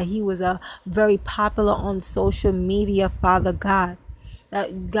 God, that he was very popular on social media, Father God.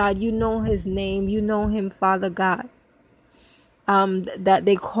 That, God, you know his name, you know him, Father God. That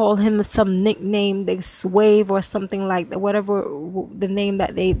they call him some nickname, they Swave or something like that, whatever the name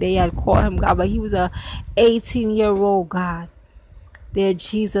that they had called him, God. But he was a 18-year-old, God. There,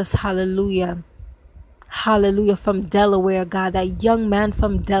 Jesus, hallelujah. Hallelujah, from Delaware, God. That young man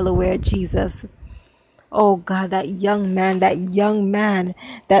from Delaware, Jesus. Oh, God, that young man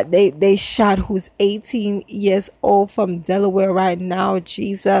that they shot, who's 18 years old, from Delaware right now,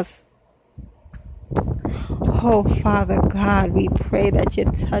 Jesus. Oh, Father God, we pray that you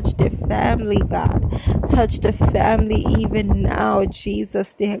touch their family, God. Touch the family even now,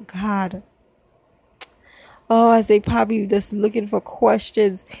 Jesus, dear God. Oh, as they probably just looking for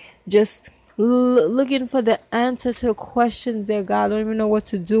questions, just looking for the answer to questions, dear God. Don't even know what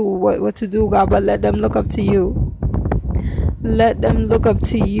to do, what to do, God, but let them look up to you. Let them look up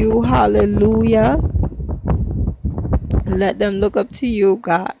to you, hallelujah. Let them look up to you,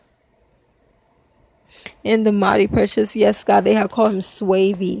 God. In the mighty precious, yes, God, they have called him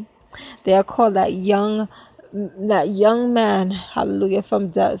Swavey. They have called that young man, hallelujah,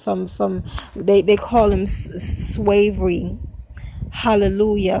 they call him Swavery,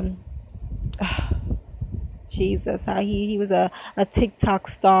 hallelujah. Jesus, how he was a TikTok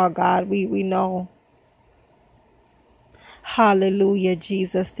star, God, we know. Hallelujah,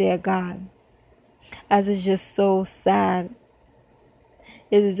 Jesus, dear God. As it's just so sad.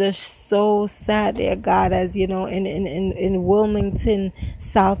 It is just so sad, dear God, as you know, in Wilmington,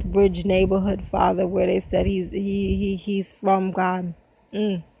 Southbridge neighborhood, Father, where they said he's from, God.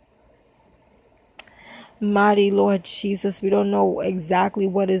 Mighty Lord Jesus, we don't know exactly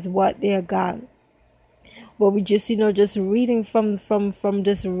what is what, dear God. But we just, just reading from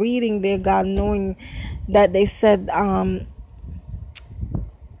just reading, dear God, knowing that they said,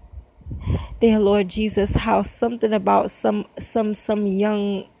 dear Lord Jesus, how something about some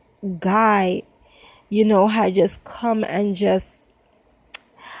young guy, had just come and just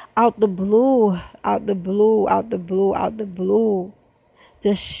out the blue,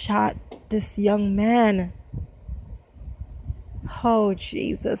 just shot this young man. Oh,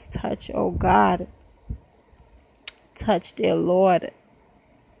 Jesus, touch, oh God. Touch, dear Lord.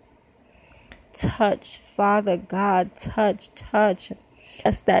 Touch, Father God, touch.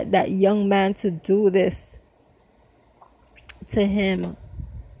 Ask that young man to do this to him.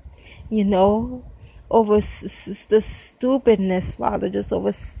 Over the stupidness, Father, just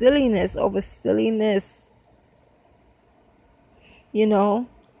over silliness.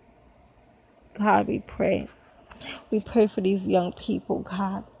 God, we pray. We pray for these young people,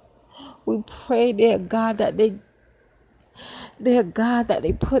 God. We pray, dear God, that they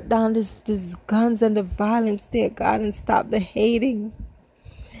put down this guns and the violence, dear God, and stop the hating.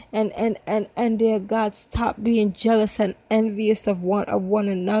 And dear God, stop being jealous and envious of one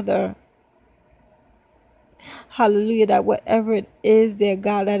another. Hallelujah, that whatever it is, dear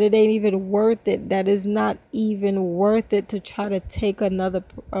God, that it ain't even worth it, that is not even worth it to try to take another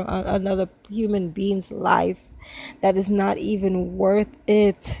human being's life. That is not even worth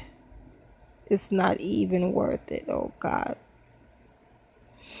it. It's not even worth it, oh God.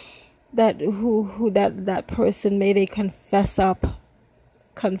 That person, may they confess up.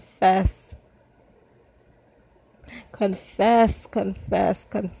 Confess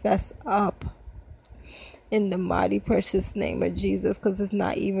up. In the mighty precious name of Jesus, because it's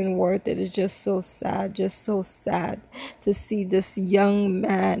not even worth it. It's just so sad to see this young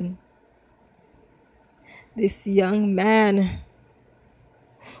man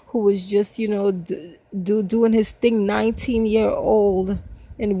who was just, doing his thing, 19-year-old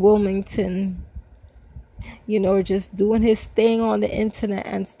in Wilmington, just doing his thing on the internet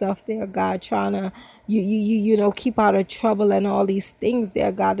and stuff, dear God, trying to, keep out of trouble and all these things,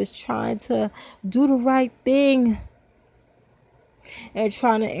 dear God, is trying to do the right thing and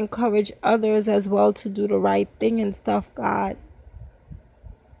trying to encourage others as well to do the right thing and stuff, God.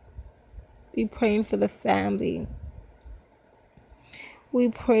 We praying for the family. We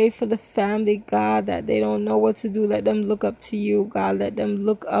pray for the family, God, that they don't know what to do. Let them look up to you, God. Let them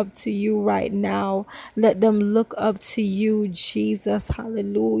look up to you right now. Let them look up to you, Jesus,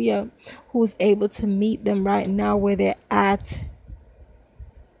 hallelujah, who's able to meet them right now where they're at.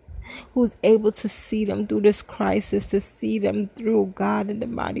 Who's able to see them through this crisis, to see them through, God, in the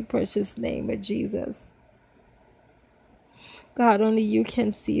mighty precious name of Jesus. God, only you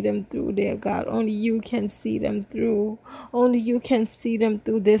can see them through there, God. Only you can see them through. Only you can see them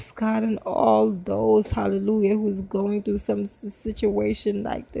through this, God, and all those, hallelujah, who's going through some situation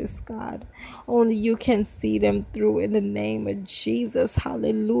like this, God. Only you can see them through in the name of Jesus,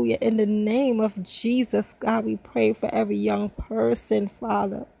 hallelujah. In the name of Jesus, God, we pray for every young person,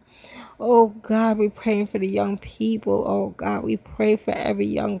 Father. Oh, God, we're praying for the young people. Oh, God, we pray for every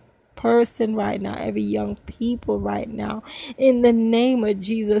young person right now, every young people right now. In the name of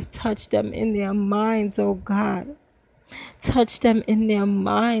Jesus, touch them in their minds, oh God. Touch them in their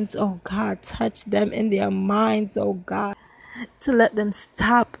minds, oh God. Touch them in their minds, oh God. To let them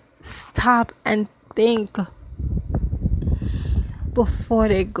stop and think before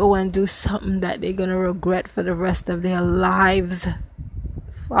they go and do something that they're going to regret for the rest of their lives.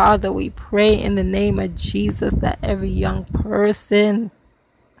 Father, we pray in the name of Jesus that every young person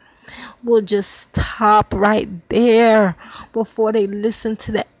will just stop right there before they listen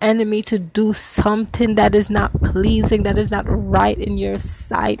to the enemy to do something that is not pleasing, that is not right in your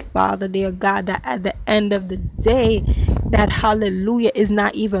sight, Father, dear God, that at the end of the day, that hallelujah is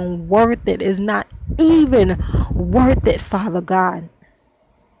not even worth it, is not even worth it, Father God.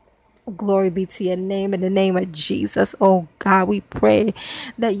 Glory be to your name, in the name of Jesus. Oh God, we pray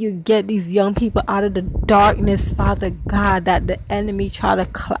that you get these young people out of the darkness, Father God, that the enemy try to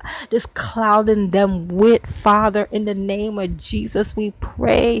just clouding them with, Father, in the name of Jesus. We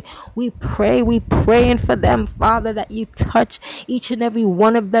praying for them, Father, that you touch each and every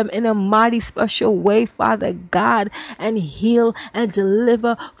one of them in a mighty special way, Father God, and heal and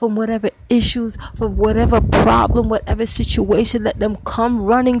deliver from whatever issues, from whatever problem, whatever situation. Let them come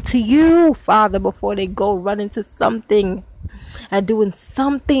running to you, Father, before they go running to something and doing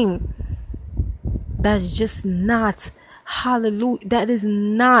something that's just not, hallelujah, that is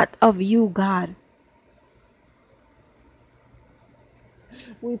not of you, God.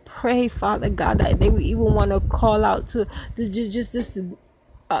 We pray, Father God, that they would even want to call out to just this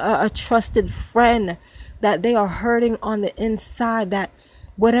a trusted friend, that they are hurting on the inside, that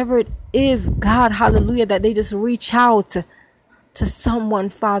whatever it is, God, hallelujah, that they just reach out to someone,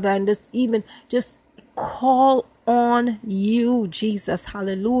 Father, and just call on you, Jesus,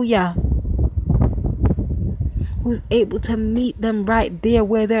 hallelujah, who's able to meet them right there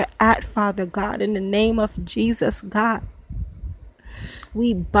where they're at, Father God, in the name of Jesus, God.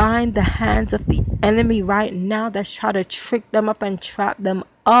 We bind the hands of the enemy right now that's trying to trick them up and trap them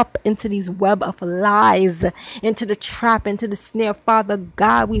up into these web of lies, into the trap, into the snare. Father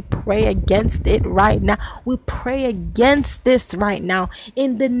God, we pray against it right now. We pray against this right now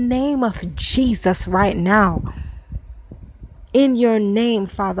in the name of Jesus right now. In your name,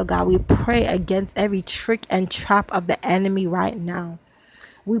 Father God, we pray against every trick and trap of the enemy right now.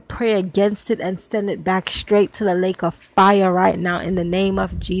 We pray against it and send it back straight to the lake of fire right now in the name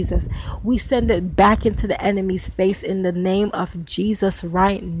of Jesus. We send it back into the enemy's face in the name of Jesus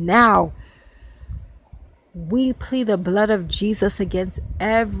right now. We plead the blood of Jesus against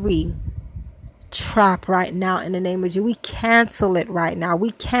every trap right now in the name of Jesus. We cancel it right now.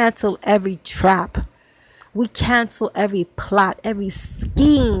 We cancel every trap. We cancel every plot, every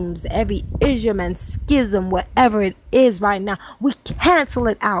schemes, every ism and schism, whatever it is right now. We cancel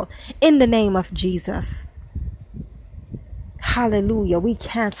it out in the name of Jesus. Hallelujah. We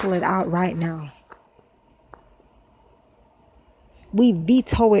cancel it out right now. We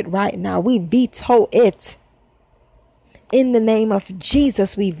veto it right now. We veto it. In the name of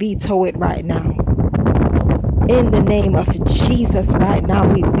Jesus, we veto it right now. In the name of Jesus right now,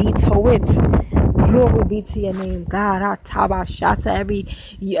 we veto it. Glory be to your name, God.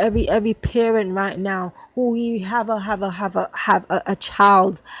 Every parent right now who you have a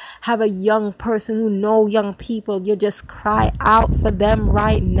child, have a young person who know young people, you just cry out for them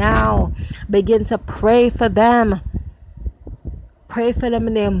right now. Begin to pray for them. Pray for them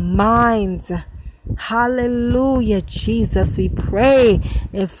in their minds. Hallelujah, Jesus. We pray.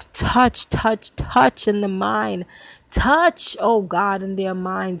 If touch in the mind. Touch, oh God, in their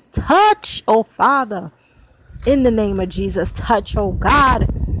minds. Touch, oh Father, in the name of Jesus. Touch, oh God.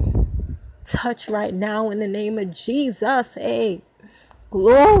 Touch right now in the name of Jesus. Hey,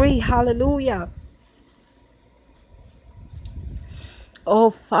 glory, hallelujah. Oh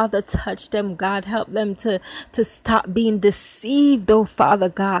Father, touch them, God. Help them to stop being deceived, oh Father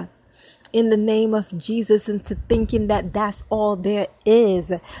God, in the name of Jesus, into thinking that that's all there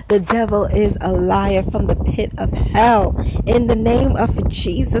is. The devil is a liar from the pit of hell. In the name of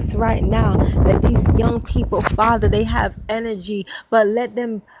Jesus right now, that these young people, Father, they have energy, but let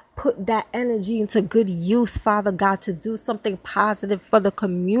them put that energy into good use, Father God, to do something positive for the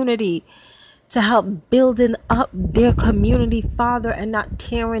community, to help building up their community, Father, and not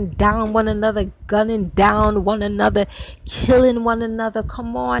tearing down one another, gunning down one another, killing one another.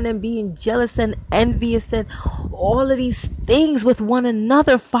 Come on, and being jealous and envious and all of these things with one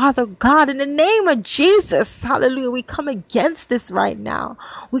another, Father God, in the name of Jesus. Hallelujah. We come against this right now.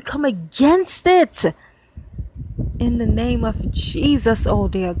 We come against it in the name of Jesus, oh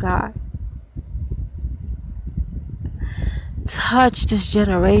dear God. Touch this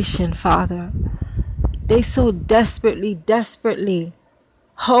generation, Father. They so desperately,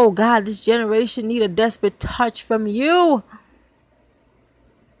 oh God, this generation need a desperate touch from you.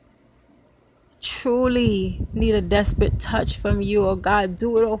 Truly need a desperate touch from you, oh God.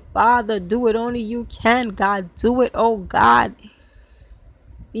 Do it, oh Father. Do it, only you can, God. Do it, oh God.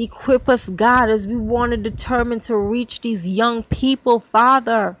 Equip us, God, as we want to determine to reach these young people,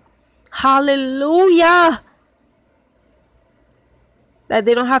 Father. Hallelujah. That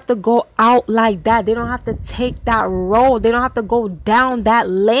they don't have to go out like that. They don't have to take that road. They don't have to go down that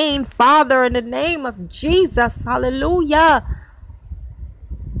lane, Father, in the name of Jesus. Hallelujah.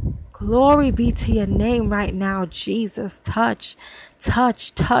 Glory be to your name right now, Jesus. Touch. A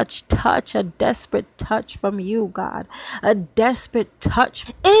desperate touch from you, God. A desperate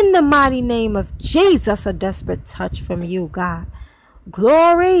touch. In the mighty name of Jesus, a desperate touch from you, God.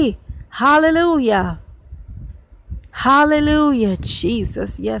 Glory. Hallelujah. Hallelujah,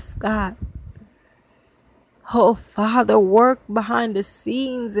 Jesus. Yes, God. Oh, Father, work behind the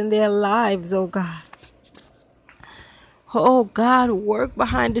scenes in their lives, oh God. Oh, God, work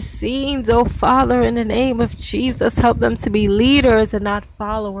behind the scenes, oh Father, in the name of Jesus. Help them to be leaders and not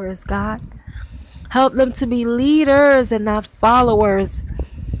followers, God. Help them to be leaders and not followers.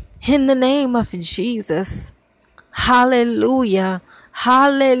 In the name of Jesus. Hallelujah.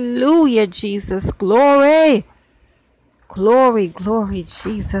 Hallelujah, Jesus. Glory. Glory, glory,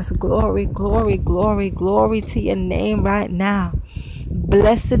 Jesus. Glory, glory, glory, glory to your name right now.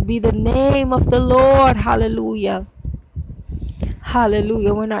 Blessed be the name of the Lord. Hallelujah.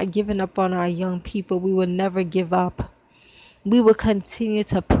 Hallelujah. We're not giving up on our young people. We will never give up. We will continue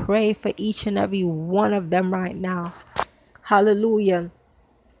to pray for each and every one of them right now. Hallelujah.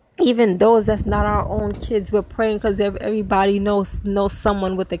 Even those that's not our own kids, we're praying because everybody knows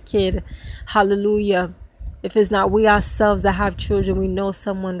someone with a kid. Hallelujah. If it's not we ourselves that have children, we know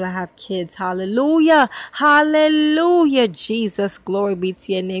someone that have kids. Hallelujah. Hallelujah. Jesus, glory be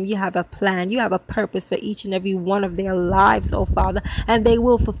to your name. You have a plan. You have a purpose for each and every one of their lives, oh Father. And they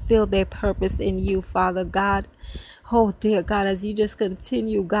will fulfill their purpose in you, Father God. Oh, dear God, as you just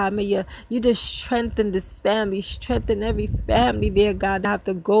continue, God, may you just strengthen this family, strengthen every family, dear God, that have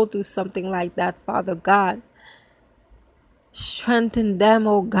to go through something like that, Father God. Strengthen them,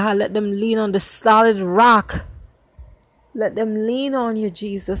 oh God. Let them lean on the solid rock. Let them lean on you,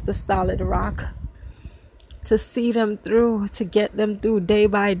 Jesus, the solid rock. To see them through, to get them through day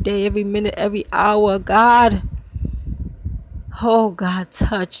by day, every minute, every hour, God. Oh God,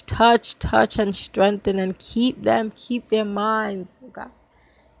 touch and strengthen and keep their minds, oh God.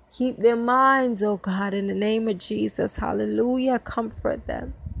 Keep their minds, oh God, in the name of Jesus. Hallelujah. Comfort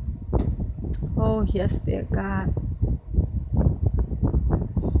them. Oh, yes, dear God.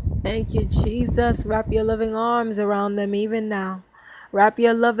 Thank you, Jesus. Wrap your loving arms around them even now. Wrap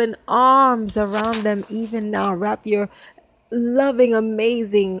your loving arms around them even now. Wrap your loving,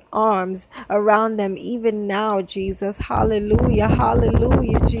 amazing arms around them even now, Jesus. Hallelujah.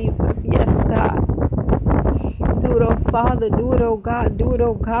 Hallelujah, Jesus. Yes, God. Do it, oh Father. Do it, oh God. Do it,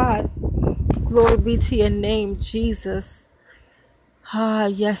 oh God. Glory be to your name, Jesus. Ah,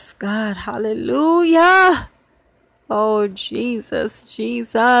 yes, God. Hallelujah. Oh, Jesus,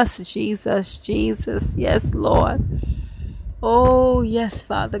 Jesus, Jesus, Jesus. Yes, Lord. Oh, yes,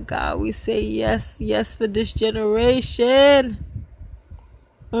 Father God. We say yes, yes for this generation.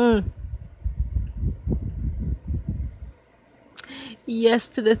 Yes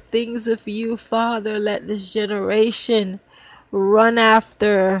to the things of you, Father. Let this generation run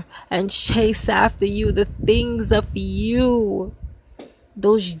after and chase after you, the things of you.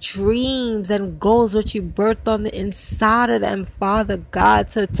 Those dreams and goals which you birthed on the inside of them, Father God,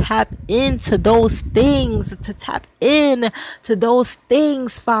 to tap into those things,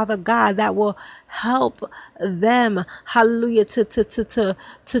 Father God, that will help them, hallelujah, to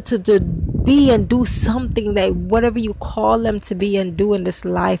be and do something, that whatever you call them to be and do in this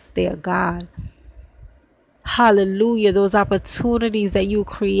life, dear God. Hallelujah. Those opportunities that you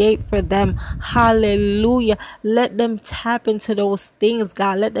create for them. Hallelujah. Let them tap into those things,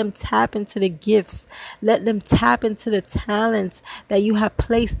 God. Let them tap into the gifts. Let them tap into the talents that you have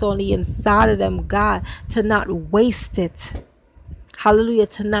placed on the inside of them, God, to not waste it. Hallelujah.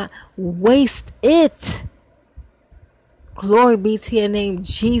 To not waste it. Glory be to your name,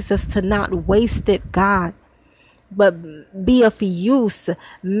 Jesus, to not waste it, God, but be of use.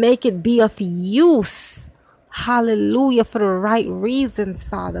 Make it be of use. Hallelujah. For the right reasons,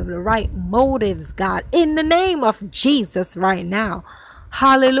 Father, the right motives, God, in the name of Jesus right now.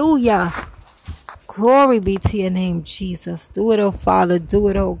 Hallelujah. Glory be to your name, Jesus. Do it, oh Father. Do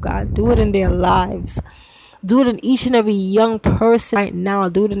it, oh God. Do it in their lives. Do it in each and every young person right now.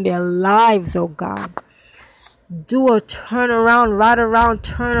 Do it in their lives, oh God. Do a turn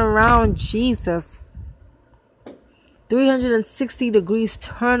around, Jesus. 360 degrees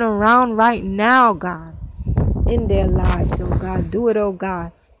turn around right now, God, in their lives, oh God. Do it, oh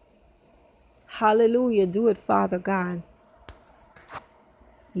God. Hallelujah. Do it, Father God.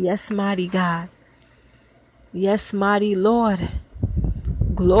 Yes, mighty God. Yes, mighty Lord.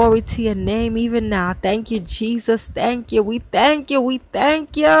 Glory to your name even now. Thank you, Jesus. Thank you. We thank you. We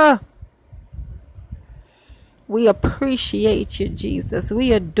thank you. We appreciate you, Jesus.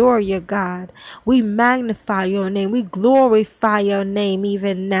 We adore you, God. We magnify your name. We glorify your name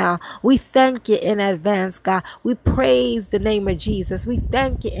even now. We thank you in advance, God. We praise the name of Jesus. We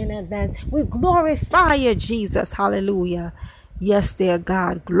thank you in advance. We glorify you, Jesus. Hallelujah. Yes, dear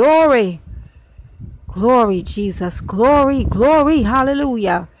God. Glory. Glory, Jesus. Glory, glory.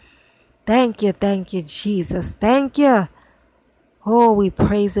 Hallelujah. Thank you, Jesus. Thank you. Oh, we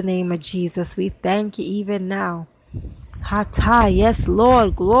praise the name of Jesus. We thank you even now. Hata, yes,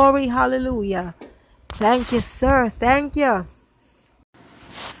 Lord. Glory, hallelujah. Thank you, sir. Thank you.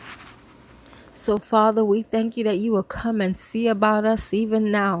 So, Father, we thank you that you will come and see about us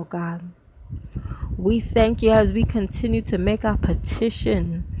even now, God. We thank you as we continue to make our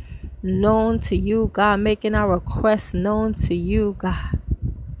petition known to you, God, making our requests known to you, God.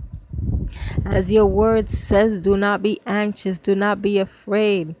 As your word says, do not be anxious, do not be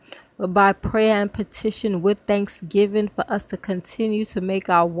afraid, but by prayer and petition with thanksgiving for us to continue to make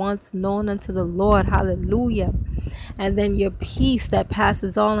our wants known unto the Lord. Hallelujah. And then your peace that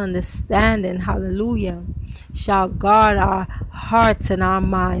passes all understanding, hallelujah, shall guard our hearts and our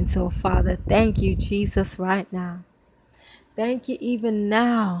minds. Oh, Father, thank you, Jesus, right now. Thank you even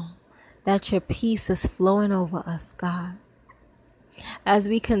now that your peace is flowing over us, God. As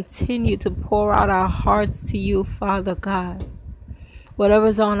we continue to pour out our hearts to you, Father God.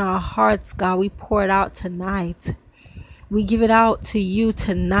 Whatever's on our hearts, God, we pour it out tonight. We give it out to you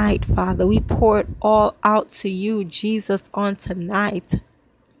tonight, Father. We pour it all out to you, Jesus, on tonight.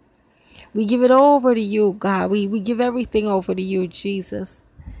 We give it over to you, God. We give everything over to you, Jesus.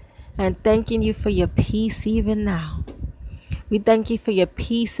 And thanking you for your peace even now. We thank you for your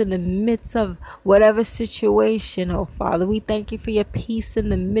peace in the midst of whatever situation, oh Father. We thank you for your peace in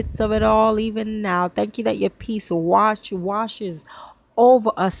the midst of it all even now. Thank you that your peace washes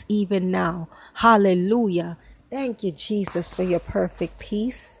over us even now. Hallelujah. Thank you, Jesus, for your perfect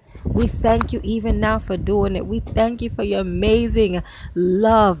peace. We thank you even now for doing it. We thank you for your amazing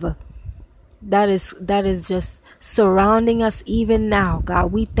love that is just surrounding us even now,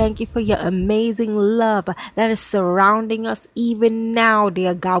 God. We thank you for your amazing love that is surrounding us even now,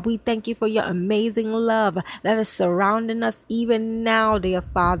 dear God. We thank you for your amazing love that is surrounding us even now, dear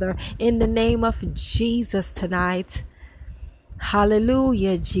Father, in the name of Jesus tonight.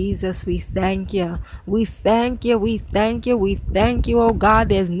 Hallelujah, Jesus, we thank you. We thank you. We thank you. We thank you, oh God.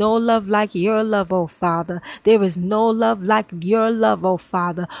 There's no love like your love, oh Father. There is no love like your love, oh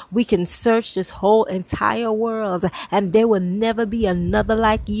Father. We can search this whole entire world and there will never be another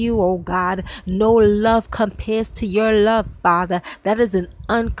like you, oh God. No love compares to your love, Father. That is an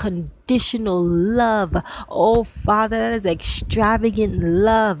unconditional love. Oh Father, that is extravagant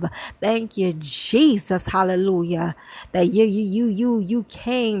love. Thank you, Jesus. Hallelujah. That you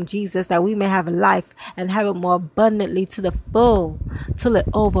came, Jesus, that we may have life and have it more abundantly to the full, till it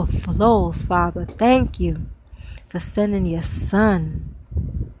overflows, Father. Thank you for sending your Son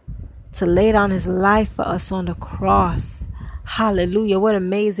to lay down his life for us on the cross. Hallelujah. What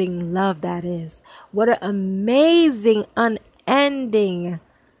amazing love that is. What an amazing, unending,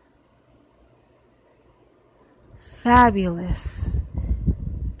 fabulous,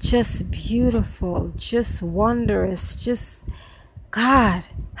 just beautiful, just wondrous, just God,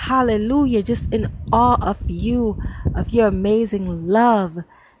 hallelujah, just in awe of you, of your amazing love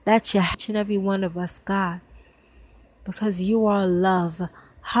that you're each and every one of us, God, because you are love.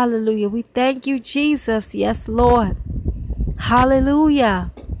 Hallelujah. We thank you, Jesus. Yes, Lord.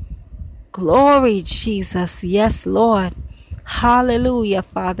 Hallelujah. Glory, Jesus. Yes, Lord. Hallelujah,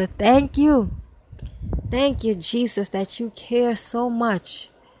 Father. Thank you. Thank you, Jesus, that you care so much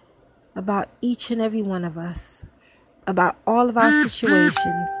about each and every one of us, about all of our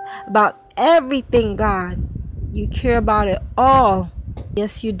situations, about everything, God. You care about it all.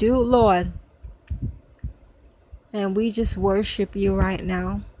 Yes, you do, Lord. And we just worship you right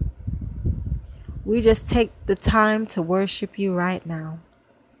now. We just take the time to worship you right now.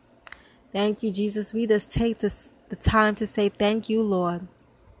 Thank you, Jesus. We just take the time to say thank you, Lord.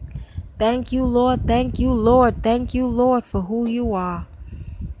 Thank you, Lord. Thank you, Lord. Thank you, Lord, for who you are.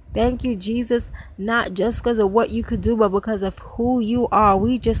 Thank you, Jesus, not just because of what you could do, but because of who you are.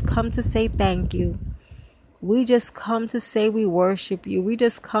 We just come to say thank you. We just come to say we worship you. We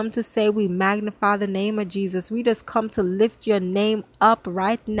just come to say we magnify the name of Jesus. We just come to lift your name up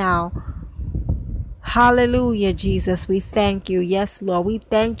right now. Hallelujah, Jesus. We thank you. Yes, Lord. We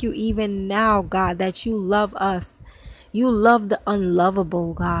thank you even now, God, that you love us. You love the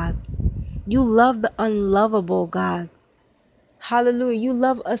unlovable, God. You love the unlovable, God. Hallelujah. You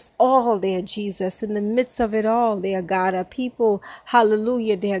love us all, dear Jesus, in the midst of it all, dear God. Our people,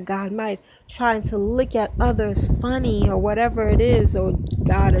 hallelujah, dear God, might trying to look at others funny or whatever it is, or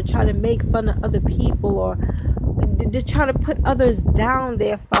God, or try to make fun of other people, or they're trying to put others down,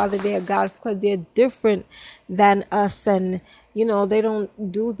 dear Father, dear God, because they're different than us, and they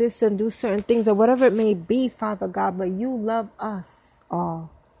don't do this and do certain things or whatever it may be, Father God, but you love us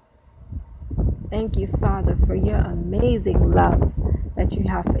all. Thank you, Father, for your amazing love that you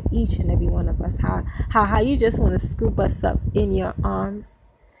have for each and every one of us. How you just want to scoop us up in your arms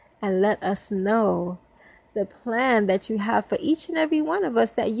and let us know the plan that you have for each and every one of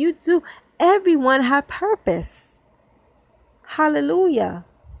us, that you do. Everyone have purpose. Hallelujah.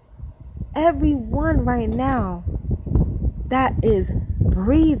 Everyone right now that is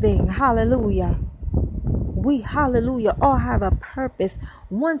breathing, hallelujah. We, hallelujah, all have a purpose.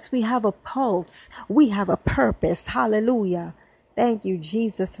 Once we have a pulse, we have a purpose. Hallelujah. Thank you,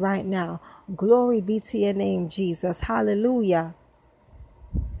 Jesus, right now. Glory be to your name, Jesus. Hallelujah.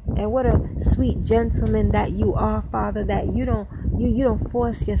 And what a sweet gentleman that you are, Father, that you don't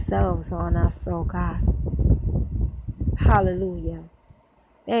force yourselves on us, oh God. Hallelujah.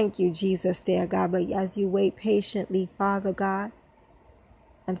 Thank you, Jesus, dear God. But as you wait patiently, Father God,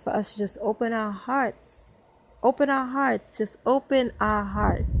 and for us to just open our hearts, just open our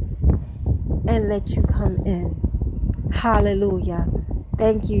hearts and let you come in. Hallelujah.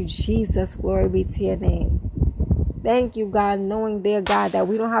 Thank you, Jesus. Glory be to your name. Thank you, God, knowing, dear God, that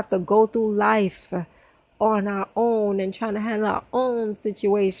we don't have to go through life on our own and trying to handle our own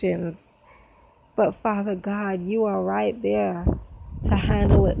situations. But Father God, you are right there to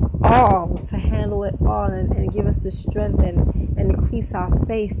handle it all, and give us the strength and increase our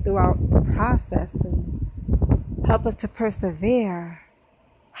faith throughout the process and help us to persevere.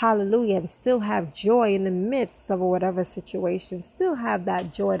 Hallelujah. And still have joy in the midst of whatever situation. Still have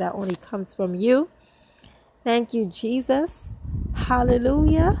that joy that only comes from you. Thank you, Jesus.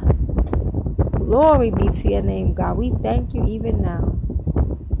 Hallelujah. Glory be to your name, God. We thank you even now.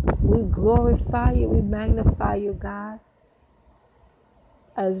 We glorify you. We magnify you, God.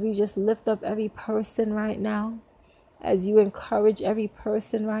 As we just lift up every person right now. As you encourage every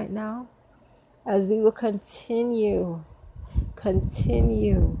person right now. As we will continue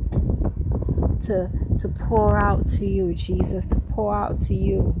to pour out to you, Jesus. To pour out to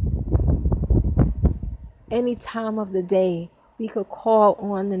you. Any time of the day, we could call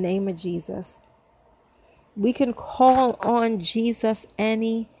on the name of Jesus. We can call on Jesus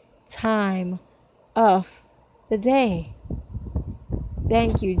any time of the day.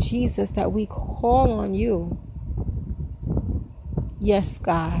 Thank you, Jesus, that we call on you. Yes,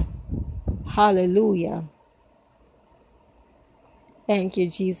 God. Hallelujah. Thank you,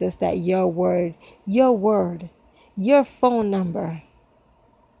 Jesus, that your word, your phone number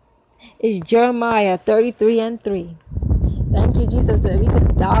is Jeremiah 33:3. Thank you, Jesus, that we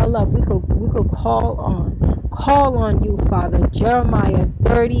could dial up, we could call on you, Father. Jeremiah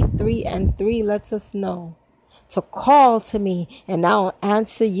 33:3 lets us know to call to me, and I'll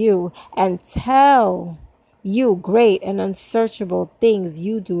answer you and tell you great and unsearchable things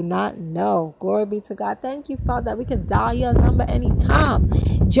you do not know. Glory be to God. Thank you, Father, that we can dial your number anytime.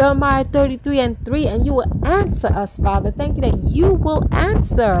 Jeremiah 33:3, and you will answer us, Father. Thank you that you will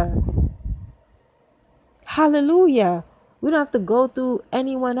answer. Hallelujah. We don't have to go through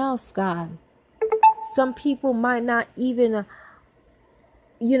anyone else, God. Some people might not even,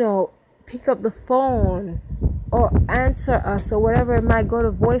 pick up the phone or answer us or whatever. It might go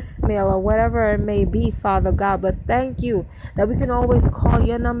to voicemail or whatever it may be, Father God. But thank you that we can always call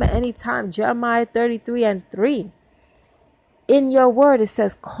your number anytime. Jeremiah 33:3. In your word, it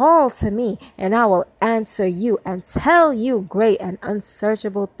says, call to me and I will answer you and tell you great and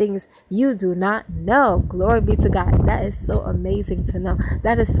unsearchable things you do not know. Glory be to God. That is so amazing to know.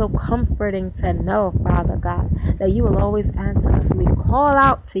 That is so comforting to know, Father God, that you will always answer us when we call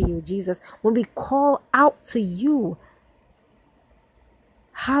out to you, Jesus. When we call out to you.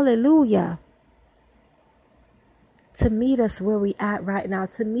 Hallelujah. To meet us where we at right now.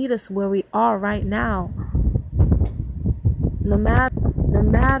 To meet us where we are right now. No matter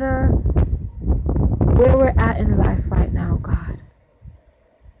where we're at in life right now, God.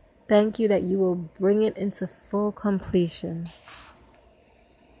 Thank you that you will bring it into full completion.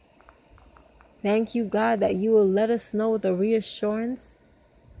 Thank you, God, that you will let us know with the reassurance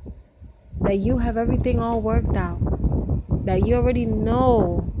that you have everything all worked out. That you already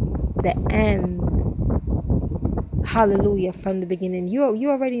know the end. Hallelujah, from the beginning. You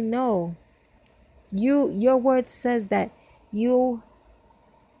already know. Your word says that you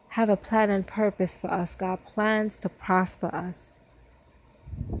have a plan and purpose for us, God. Plans to prosper us.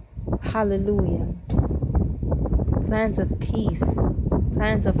 Hallelujah. Plans of peace.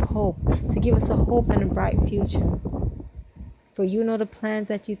 Plans of hope. To give us a hope and a bright future. For you know the plans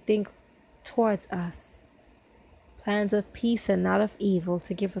that you think towards us. Plans of peace and not of evil.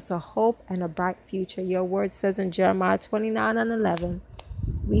 To give us a hope and a bright future. Your word says in Jeremiah 29:11.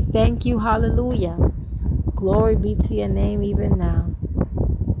 We thank you. Hallelujah. Glory be to your name even now.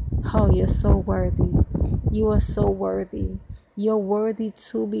 Oh, you're so worthy. You are so worthy. You're worthy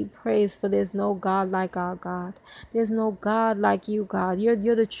to be praised, for there's no God like our God. There's no God like you, God.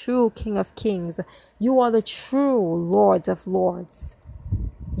 You're the true King of Kings. You are the true Lord of Lords.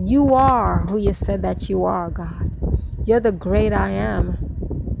 You are who you said that you are, God. You're the great I am.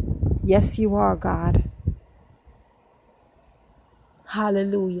 Yes, you are, God.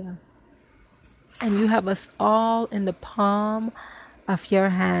 Hallelujah. And you have us all in the palm of your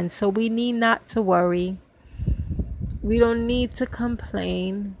hand. So we need not to worry. We don't need to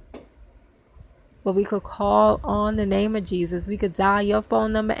complain. but we could call on the name of Jesus. We could dial your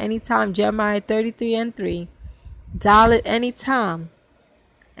phone number anytime, Jeremiah 33:3. Dial it anytime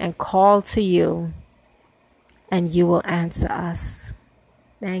and call to you, and you will answer us.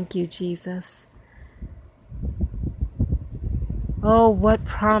 Thank you, Jesus. Oh, what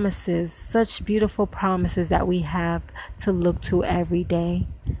promises, such beautiful promises that we have to look to every day.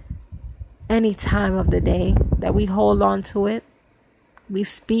 Any time of the day that we hold on to it. We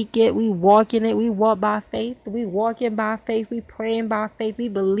speak it, we walk in it, we walk by faith, we walk in by faith, we praying by faith, we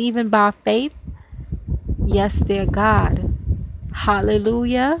believing by faith. Yes, dear God.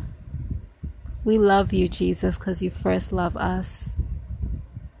 Hallelujah. We love you, Jesus, because you first love us.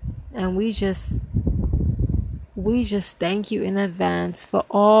 And we just thank you in advance for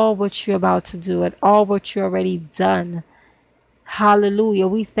all what you're about to do and all what you already done. Hallelujah.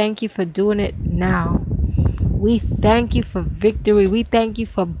 We thank you for doing it now. We thank you for victory. We thank you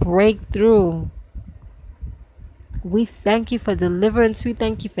for breakthrough. We thank you for deliverance. We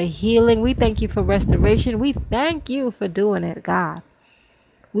thank you for healing. We thank you for restoration. We thank you for doing it, God.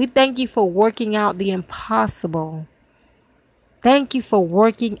 We thank you for working out the impossible. Thank you for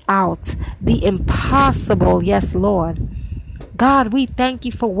working out the impossible. Yes, Lord. God, we thank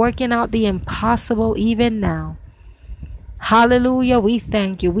you for working out the impossible even now. Hallelujah. We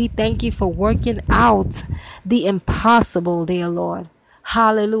thank you. We thank you for working out the impossible, dear Lord.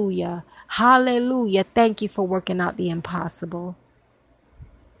 Hallelujah. Hallelujah. Thank you for working out the impossible.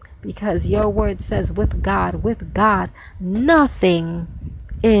 Because your word says with God, nothing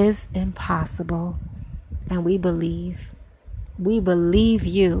is impossible. And we believe. We believe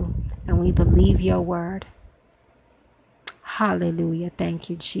you and we believe your word. Hallelujah.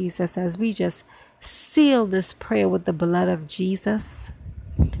 Thank you, Jesus. As we just seal this prayer with the blood of Jesus,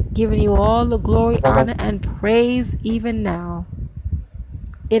 giving you all the glory, honor, and praise even now.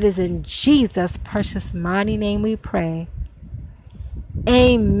 It is in Jesus' precious mighty name we pray.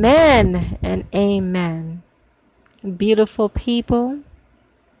 Amen and amen. Beautiful people,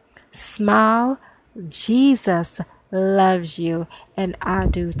 smile. Jesus loves you, and I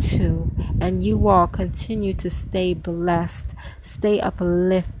do too. And you all continue to stay blessed, stay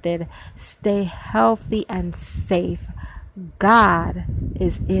uplifted, stay healthy and safe. God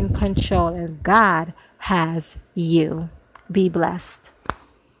is in control, and God has you. Be blessed.